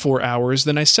have 4 hours,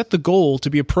 then I set the goal to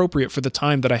be appropriate for the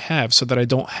time that I have so that I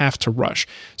don't have to rush.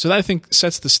 So that, I think,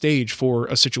 sets the stage for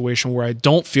a situation where I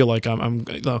don't feel like I'm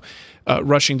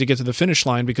rushing to get to the finish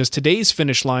line, because today's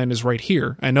finish line is right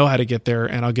here. I know how to get there,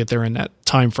 and I'll get there in that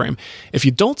time frame. If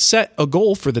you don't set a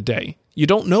goal for the day, you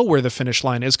don't know where the finish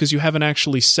line is because you haven't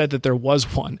actually said that there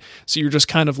was one. So you're just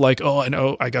kind of like, oh, I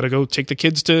know I got to go take the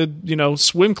kids to,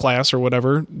 swim class or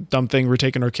whatever dumb thing we're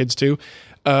taking our kids to.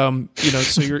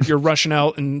 So you're rushing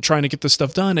out and trying to get this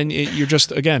stuff done. And you're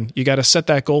just, again, you got to set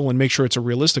that goal and make sure it's a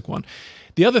realistic one.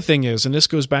 The other thing is, and this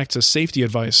goes back to safety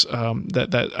advice,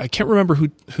 that I can't remember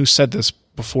who said this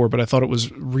before, but I thought it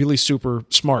was really super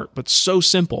smart, but so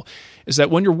simple, is that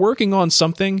when you're working on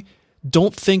something,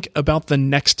 don't think about the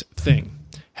next thing.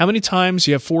 How many times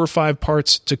you have 4 or 5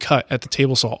 parts to cut at the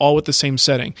table saw, all with the same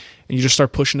setting, and you just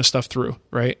start pushing the stuff through,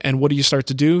 right? And what do you start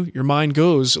to do? Your mind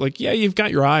goes like, yeah, you've got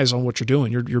your eyes on what you're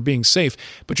doing. You're being safe,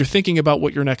 but you're thinking about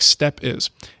what your next step is.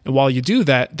 And while you do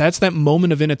that, that's that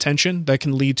moment of inattention that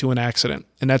can lead to an accident.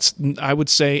 And that's, I would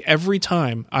say, every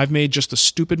time I've made just a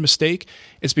stupid mistake,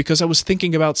 it's because I was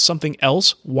thinking about something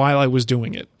else while I was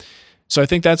doing it. So I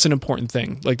think that's an important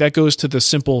thing. Like, that goes to the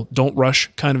simple don't rush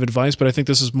kind of advice, but I think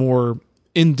this is more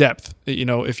in depth.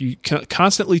 If you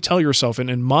constantly tell yourself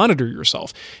and monitor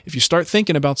yourself, if you start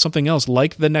thinking about something else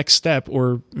like the next step,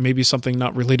 or maybe something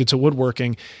not related to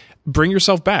woodworking, bring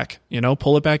yourself back,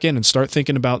 pull it back in and start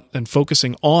thinking about and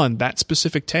focusing on that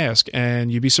specific task. And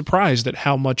you'd be surprised at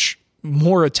how much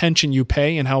more attention you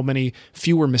pay and how many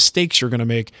fewer mistakes you're going to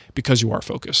make because you are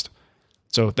focused.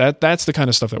 So that's the kind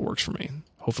of stuff that works for me.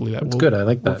 Hopefully that's good. I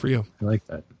like that for you. I like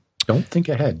that. Don't think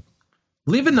ahead.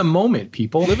 Live in the moment,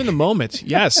 people. Live in the moment.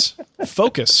 Yes.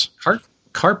 Focus.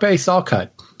 Carpe saw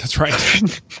cut. That's right.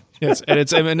 Yes,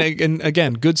 and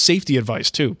again, good safety advice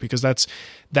too, because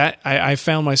I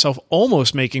found myself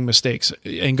almost making mistakes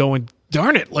and going,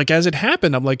 darn it, like as it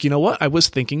happened, I'm like, you know what? I was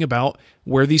thinking about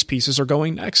where these pieces are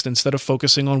going next instead of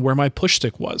focusing on where my push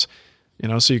stick was.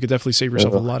 So you could definitely save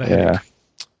yourself a lot of headache.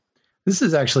 This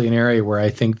is actually an area where I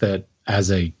think that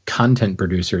as a content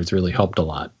producer, it's really helped a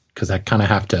lot, because I kind of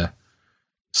have to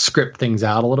script things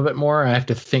out a little bit more. I have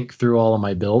to think through all of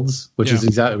my builds, which is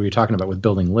exactly what you're talking about with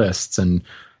building lists, and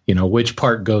which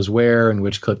part goes where and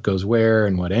which clip goes where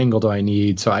and what angle do I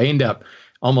need. So I end up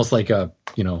almost like a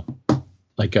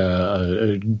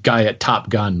guy at Top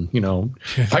Gun.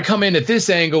 If I come in at this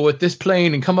angle with this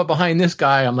plane and come up behind this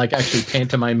guy, I'm like actually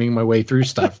pantomiming my way through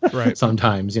stuff. Right.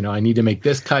 Sometimes, I need to make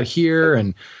this cut here,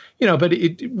 and but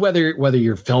whether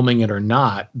you're filming it or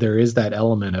not, there is that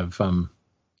element of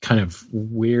kind of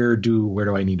where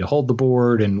do I need to hold the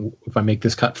board, and if I make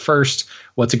this cut first,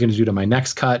 what's it going to do to my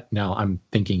next cut? Now I'm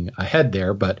thinking ahead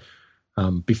there, but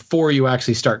before you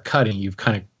actually start cutting, you've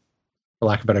kind of, for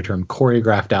lack of a better term,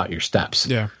 choreographed out your steps.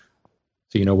 Yeah.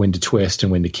 So you know when to twist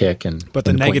and when to kick. But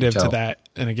the negative to that,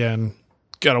 and again,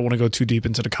 I don't want to go too deep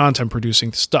into the content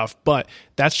producing stuff, but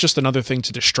that's just another thing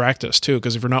to distract us too.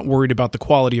 Because if you're not worried about the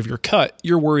quality of your cut,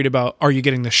 you're worried about, are you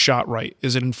getting the shot right?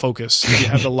 Is it in focus? Do you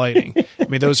have the lighting? I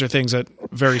mean, those are things that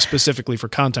very specifically for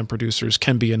content producers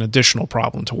can be an additional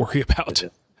problem to worry about.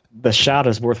 The shot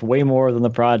is worth way more than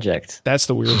the project. That's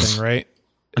the weird thing, right?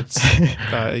 It's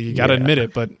you got to admit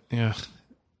it, but yeah,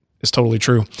 it's totally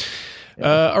true.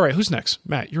 All right, who's next?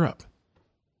 Matt, you're up.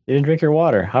 You didn't drink your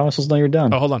water. How am I supposed to know you're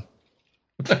done? Oh, hold on.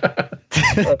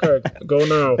 Okay, go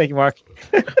now. Thank you, Mark.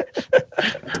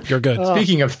 You're good.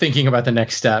 Speaking of thinking about the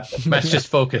next step, Matt's just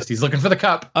focused. He's looking for the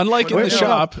cup. Unlike in the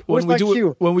shop, when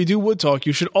we do wood talk,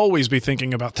 you should always be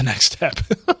thinking about the next step.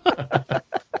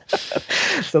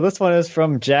 So this one is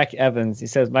from Jack Evans. He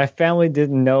says, my family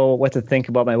didn't know what to think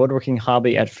about my woodworking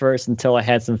hobby at first until I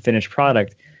had some finished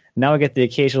product. Now I get the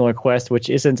occasional request, which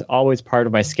isn't always part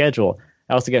of my schedule.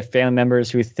 I also get family members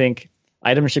who think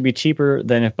items should be cheaper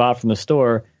than if bought from the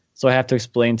store, so I have to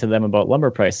explain to them about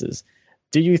lumber prices.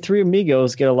 Do you three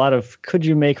amigos get a lot of could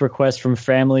you make requests from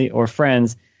family or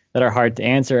friends that are hard to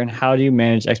answer, and how do you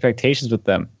manage expectations with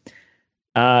them?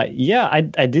 Yeah,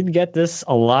 I did get this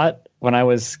a lot when I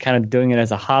was kind of doing it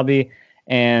as a hobby.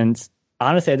 And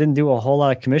honestly, I didn't do a whole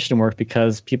lot of commission work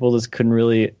because people just couldn't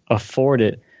really afford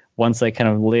it once I kind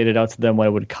of laid it out to them what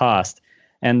it would cost.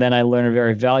 And then I learned a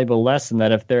very valuable lesson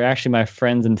that if they're actually my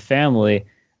friends and family,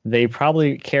 they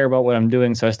probably care about what I'm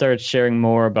doing. So I started sharing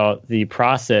more about the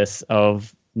process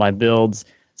of my builds,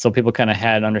 so people kind of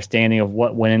had an understanding of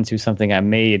what went into something I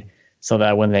made, so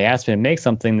that when they asked me to make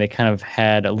something, they kind of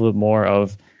had a little more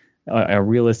of a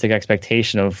realistic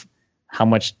expectation of how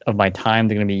much of my time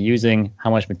they're going to be using, how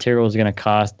much material is going to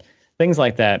cost, things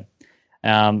like that.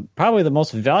 Probably the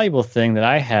most valuable thing that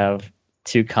I have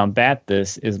to combat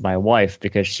this is my wife,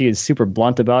 because she is super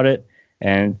blunt about it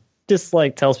and just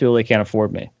like tells people they can't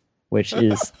afford me, which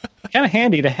is kind of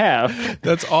handy to have.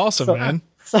 That's awesome, man.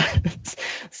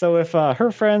 So if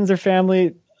her friends or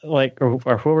family, like, or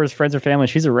whoever's friends or family,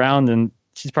 she's around and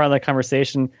she's part of that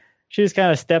conversation, she just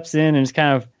kind of steps in and just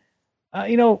kind of,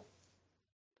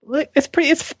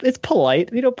 it's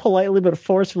polite, politely but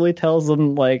forcefully tells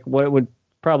them like what it would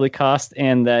probably cost,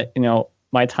 and that,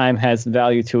 my time has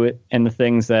value to it, and the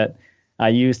things that I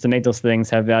use to make those things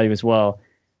have value as well.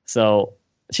 So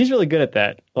she's really good at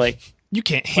that. Like, you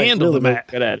can't handle really, the mat.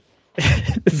 Good at it.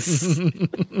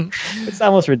 It's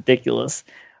almost ridiculous,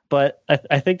 but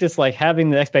I think just like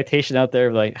having the expectation out there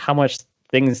of like how much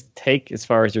things take as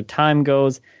far as your time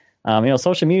goes.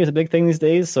 Social media is a big thing these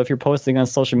days. So if you're posting on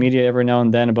social media every now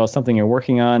and then about something you're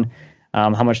working on,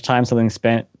 how much time you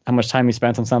spent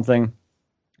on something,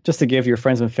 just to give your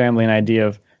friends and family an idea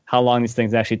of how long these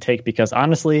things actually take. Because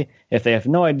honestly, if they have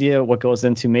no idea what goes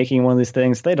into making one of these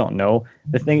things, they don't know.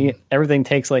 Everything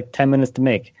takes like 10 minutes to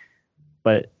make,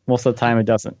 but most of the time it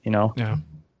doesn't, Yeah.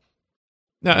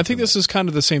 Now, I think this is kind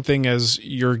of the same thing as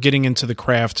you're getting into the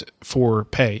craft for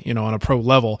pay, on a pro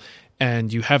level,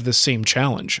 and you have this same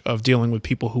challenge of dealing with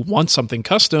people who want something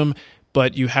custom,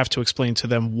 but you have to explain to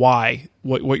them why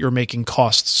what you're making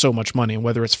costs so much money. And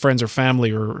whether it's friends or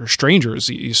family or strangers,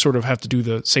 you sort of have to do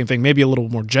the same thing, maybe a little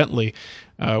more gently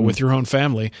with your own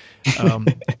family.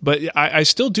 But I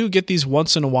still do get these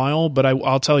once in a while, but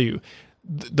I'll tell you,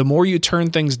 the more you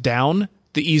turn things down,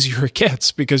 the easier it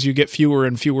gets, because you get fewer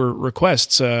and fewer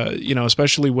requests,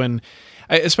 especially when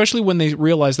they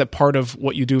realize that part of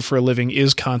what you do for a living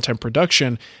is content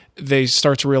production. They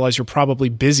start to realize you're probably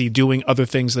busy doing other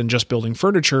things than just building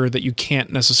furniture, that you can't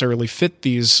necessarily fit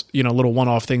these, little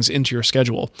one-off things into your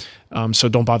schedule. So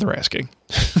don't bother asking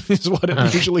is what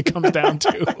it usually comes down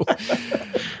to.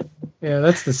 Yeah,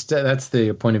 that's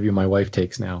the point of view my wife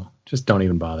takes now. Just don't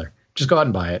even bother. Just go out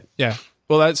and buy it. Yeah.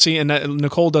 Well,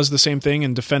 Nicole does the same thing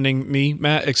in defending me,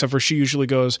 Matt, except for she usually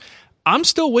goes, I'm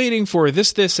still waiting for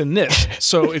this, and this.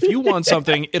 So if you want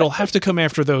something, it'll have to come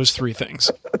after those three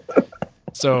things.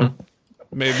 So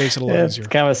it makes it a lot easier. It's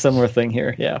kind of a similar thing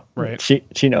here. Yeah. Right.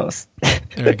 She knows.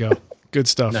 There you go. Good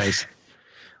stuff. Nice.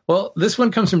 Well, this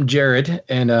one comes from Jared,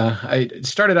 and I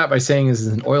started out by saying this is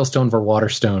an oilstone for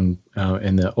waterstone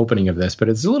in the opening of this, but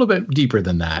it's a little bit deeper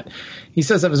than that. He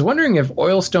says, I was wondering if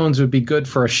oilstones would be good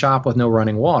for a shop with no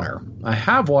running water. I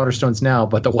have waterstones now,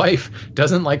 but the wife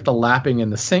doesn't like the lapping in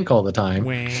the sink all the time,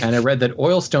 and I read that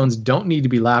oilstones don't need to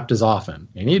be lapped as often.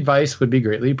 Any advice would be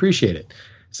greatly appreciated.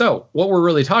 So what we're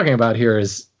really talking about here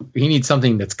is he needs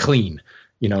something that's clean.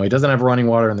 He doesn't have running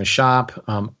water in the shop.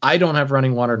 I don't have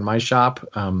running water in my shop.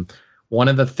 One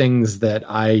of the things that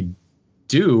I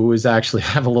do is actually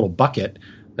have a little bucket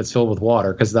that's filled with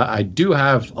water, because I do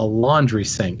have a laundry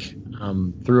sink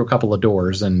through a couple of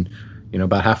doors and,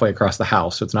 about halfway across the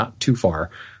house. So it's not too far.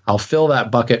 I'll fill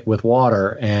that bucket with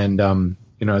water, and,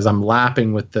 as I'm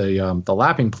lapping with the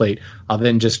lapping plate, I'll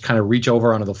then just kind of reach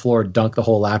over onto the floor, dunk the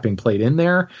whole lapping plate in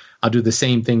there. I'll do the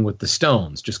same thing with the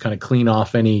stones, just kind of clean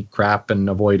off any crap and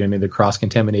avoid any of the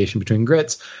cross-contamination between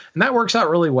grits. And that works out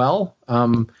really well.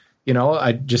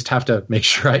 I just have to make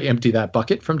sure I empty that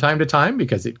bucket from time to time,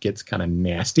 because it gets kind of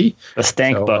nasty. The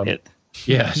stank bucket.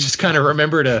 Yeah, just kind of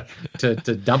remember to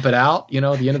dump it out, the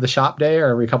end of the shop day or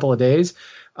every couple of days.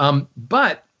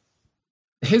 But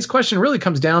his question really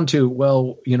comes down to,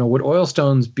 well, would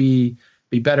oilstones be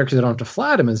better because I don't have to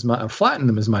flatten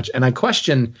them as much? And I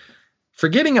question,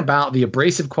 forgetting about the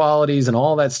abrasive qualities and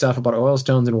all that stuff about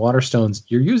oilstones and waterstones,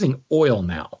 you're using oil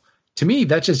now to me,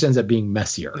 that just ends up being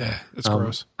messier. Yeah, it's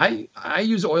gross. I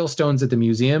use oil stones at the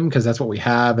museum because that's what we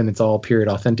have, and it's all period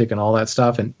authentic and all that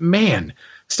stuff. And man,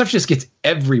 stuff just gets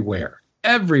everywhere.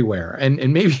 And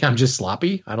maybe I'm just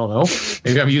sloppy. I don't know.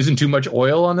 Maybe I'm using too much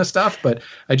oil on this stuff, but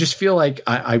I just feel like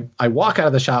I walk out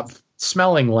of the shop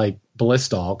smelling like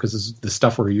Balistol because it's the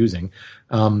stuff we're using.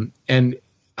 And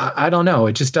I don't know.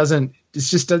 It just doesn't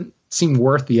seem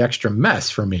worth the extra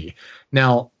mess for me.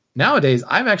 Now, nowadays,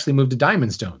 I've actually moved to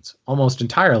diamond stones almost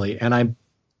entirely, and I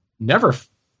never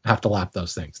have to lap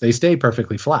those things. They stay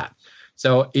perfectly flat.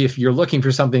 So if you're looking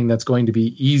for something that's going to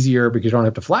be easier because you don't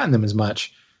have to flatten them as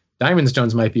much, diamond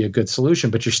stones might be a good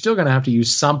solution, but you're still going to have to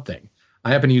use something.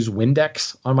 I happen to use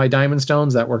Windex on my diamond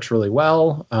stones. That works really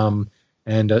well.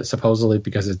 And supposedly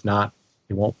because it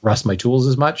won't rust my tools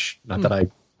as much. Not that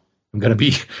I'm going to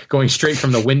be going straight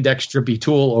from the Windex drippy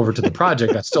tool over to the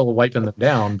project. I'm still wiping them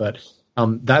down, but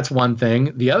that's one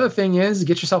thing. The other thing is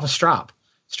get yourself a strop.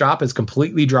 Strop is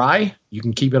completely dry. You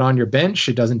can keep it on your bench.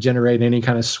 It doesn't generate any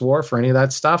kind of swarf or any of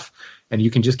that stuff. And you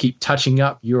can just keep touching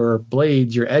up your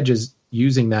blades, your edges,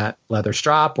 using that leather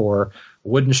strop or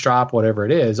wooden strop, whatever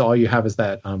it is. All you have is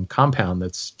that compound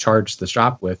that's charged the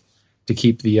strop with to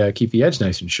keep the edge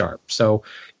nice and sharp. So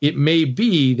it may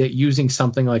be that using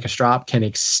something like a strop can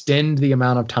extend the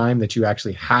amount of time that you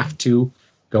actually have to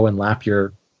go and lap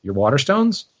your water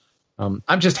stones.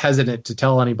 I'm just hesitant to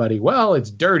tell anybody, well, it's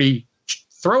dirty,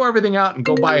 throw everything out and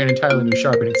go buy an entirely new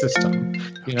sharpening system.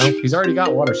 He's already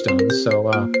got water stones,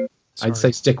 so I'd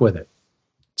say stick with it.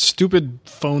 Stupid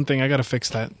phone thing. I got to fix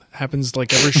that. Happens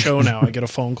like every show now. I get a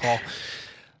phone call.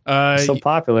 So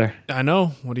popular. I know.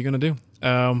 What are you going to do?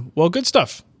 Well, good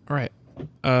stuff. All right.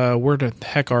 Where the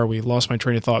heck are we? Lost my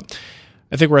train of thought.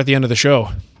 I think we're at the end of the show,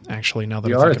 actually, now that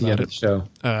we I are think at the about end of the show.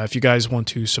 If you guys want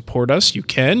to support us, you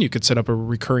can. You could set up a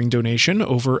recurring donation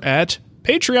over at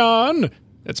Patreon.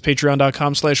 That's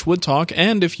patreon.com/woodtalk.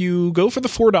 And if you go for the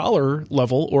 $4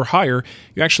 level or higher,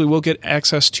 you actually will get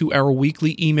access to our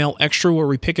weekly email extra where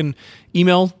we pick an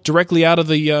email directly out of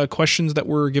the questions that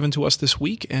were given to us this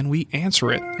week and we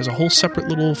answer it. There's a whole separate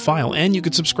little file. And you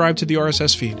could subscribe to the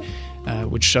RSS feed,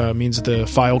 which means the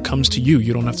file comes to you.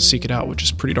 You don't have to seek it out, which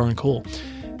is pretty darn cool.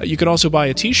 You could also buy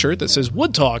a t-shirt that says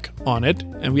Wood Talk on it,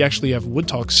 and we actually have Wood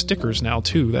Talk stickers now,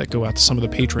 too, that go out to some of the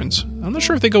patrons. I'm not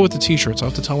sure if they go with the t-shirts. I'll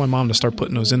have to tell my mom to start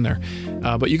putting those in there.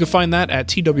 But you can find that at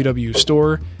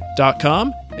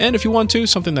twwstore.com. And if you want to,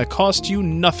 something that costs you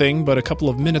nothing but a couple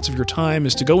of minutes of your time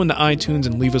is to go into iTunes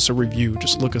and leave us a review.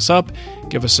 Just look us up,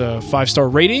 give us a 5-star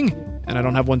rating, and I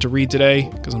don't have one to read today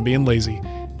because I'm being lazy.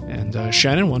 And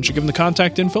Shannon, why don't you give them the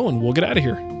contact info and we'll get out of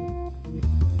here.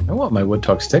 I want my Wood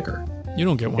Talk sticker. You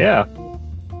don't get one. Yeah.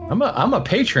 I'm a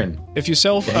patron. If you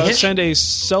send a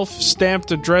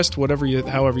self-stamped addressed, however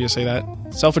you say that,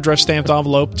 self-addressed stamped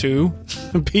envelope to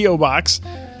P.O. Box,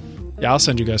 yeah, I'll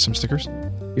send you guys some stickers.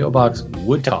 P.O. Box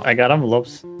Wood Talk. I got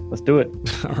envelopes. Let's do it.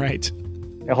 All right.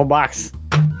 A whole box.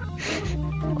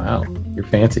 Wow, you're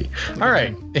fancy. All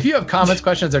right. If you have comments,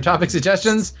 questions, or topic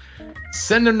suggestions,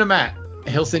 send them to Matt.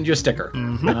 He'll send you a sticker.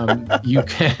 Mm-hmm. You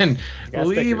can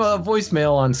leave a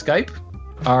voicemail on Skype.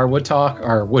 Our Wood Talk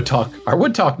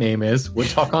name is Wood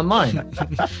Talk Online.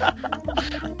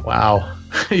 Wow.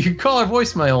 You can call our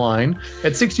voicemail line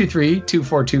at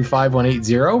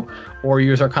 623-242-5180 or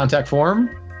use our contact form,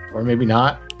 or maybe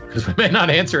not, because we may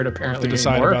not answer it apparently to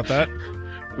decide anymore. About that.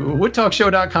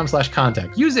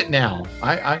 woodtalkshow.com/contact. Use it now.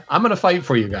 I'm going to fight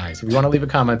for you guys. If you want to leave a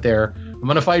comment there, I'm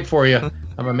going to fight for you.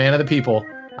 I'm a man of the people.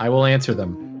 I will answer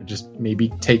them. Just maybe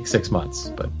take 6 months,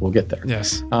 but we'll get there.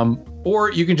 Yes.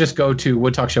 Or you can just go to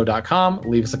woodtalkshow.com,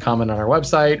 leave us a comment on our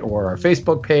website or our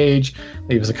Facebook page,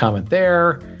 leave us a comment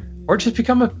there, or just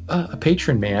become a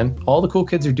patron, man. All the cool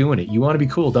kids are doing it. You want to be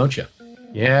cool, don't you?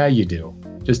 Yeah, you do.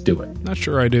 Just do it. Not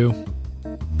sure I do.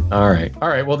 All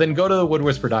right. Well, then go to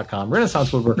woodwhisper.com,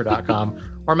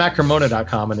 renaissancewoodworker.com, or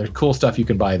mattcremona.com, and there's cool stuff you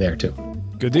can buy there, too.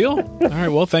 Good deal. All right.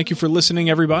 Well, thank you for listening,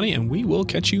 everybody, and we will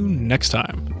catch you next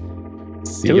time.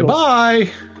 See you.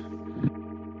 Bye.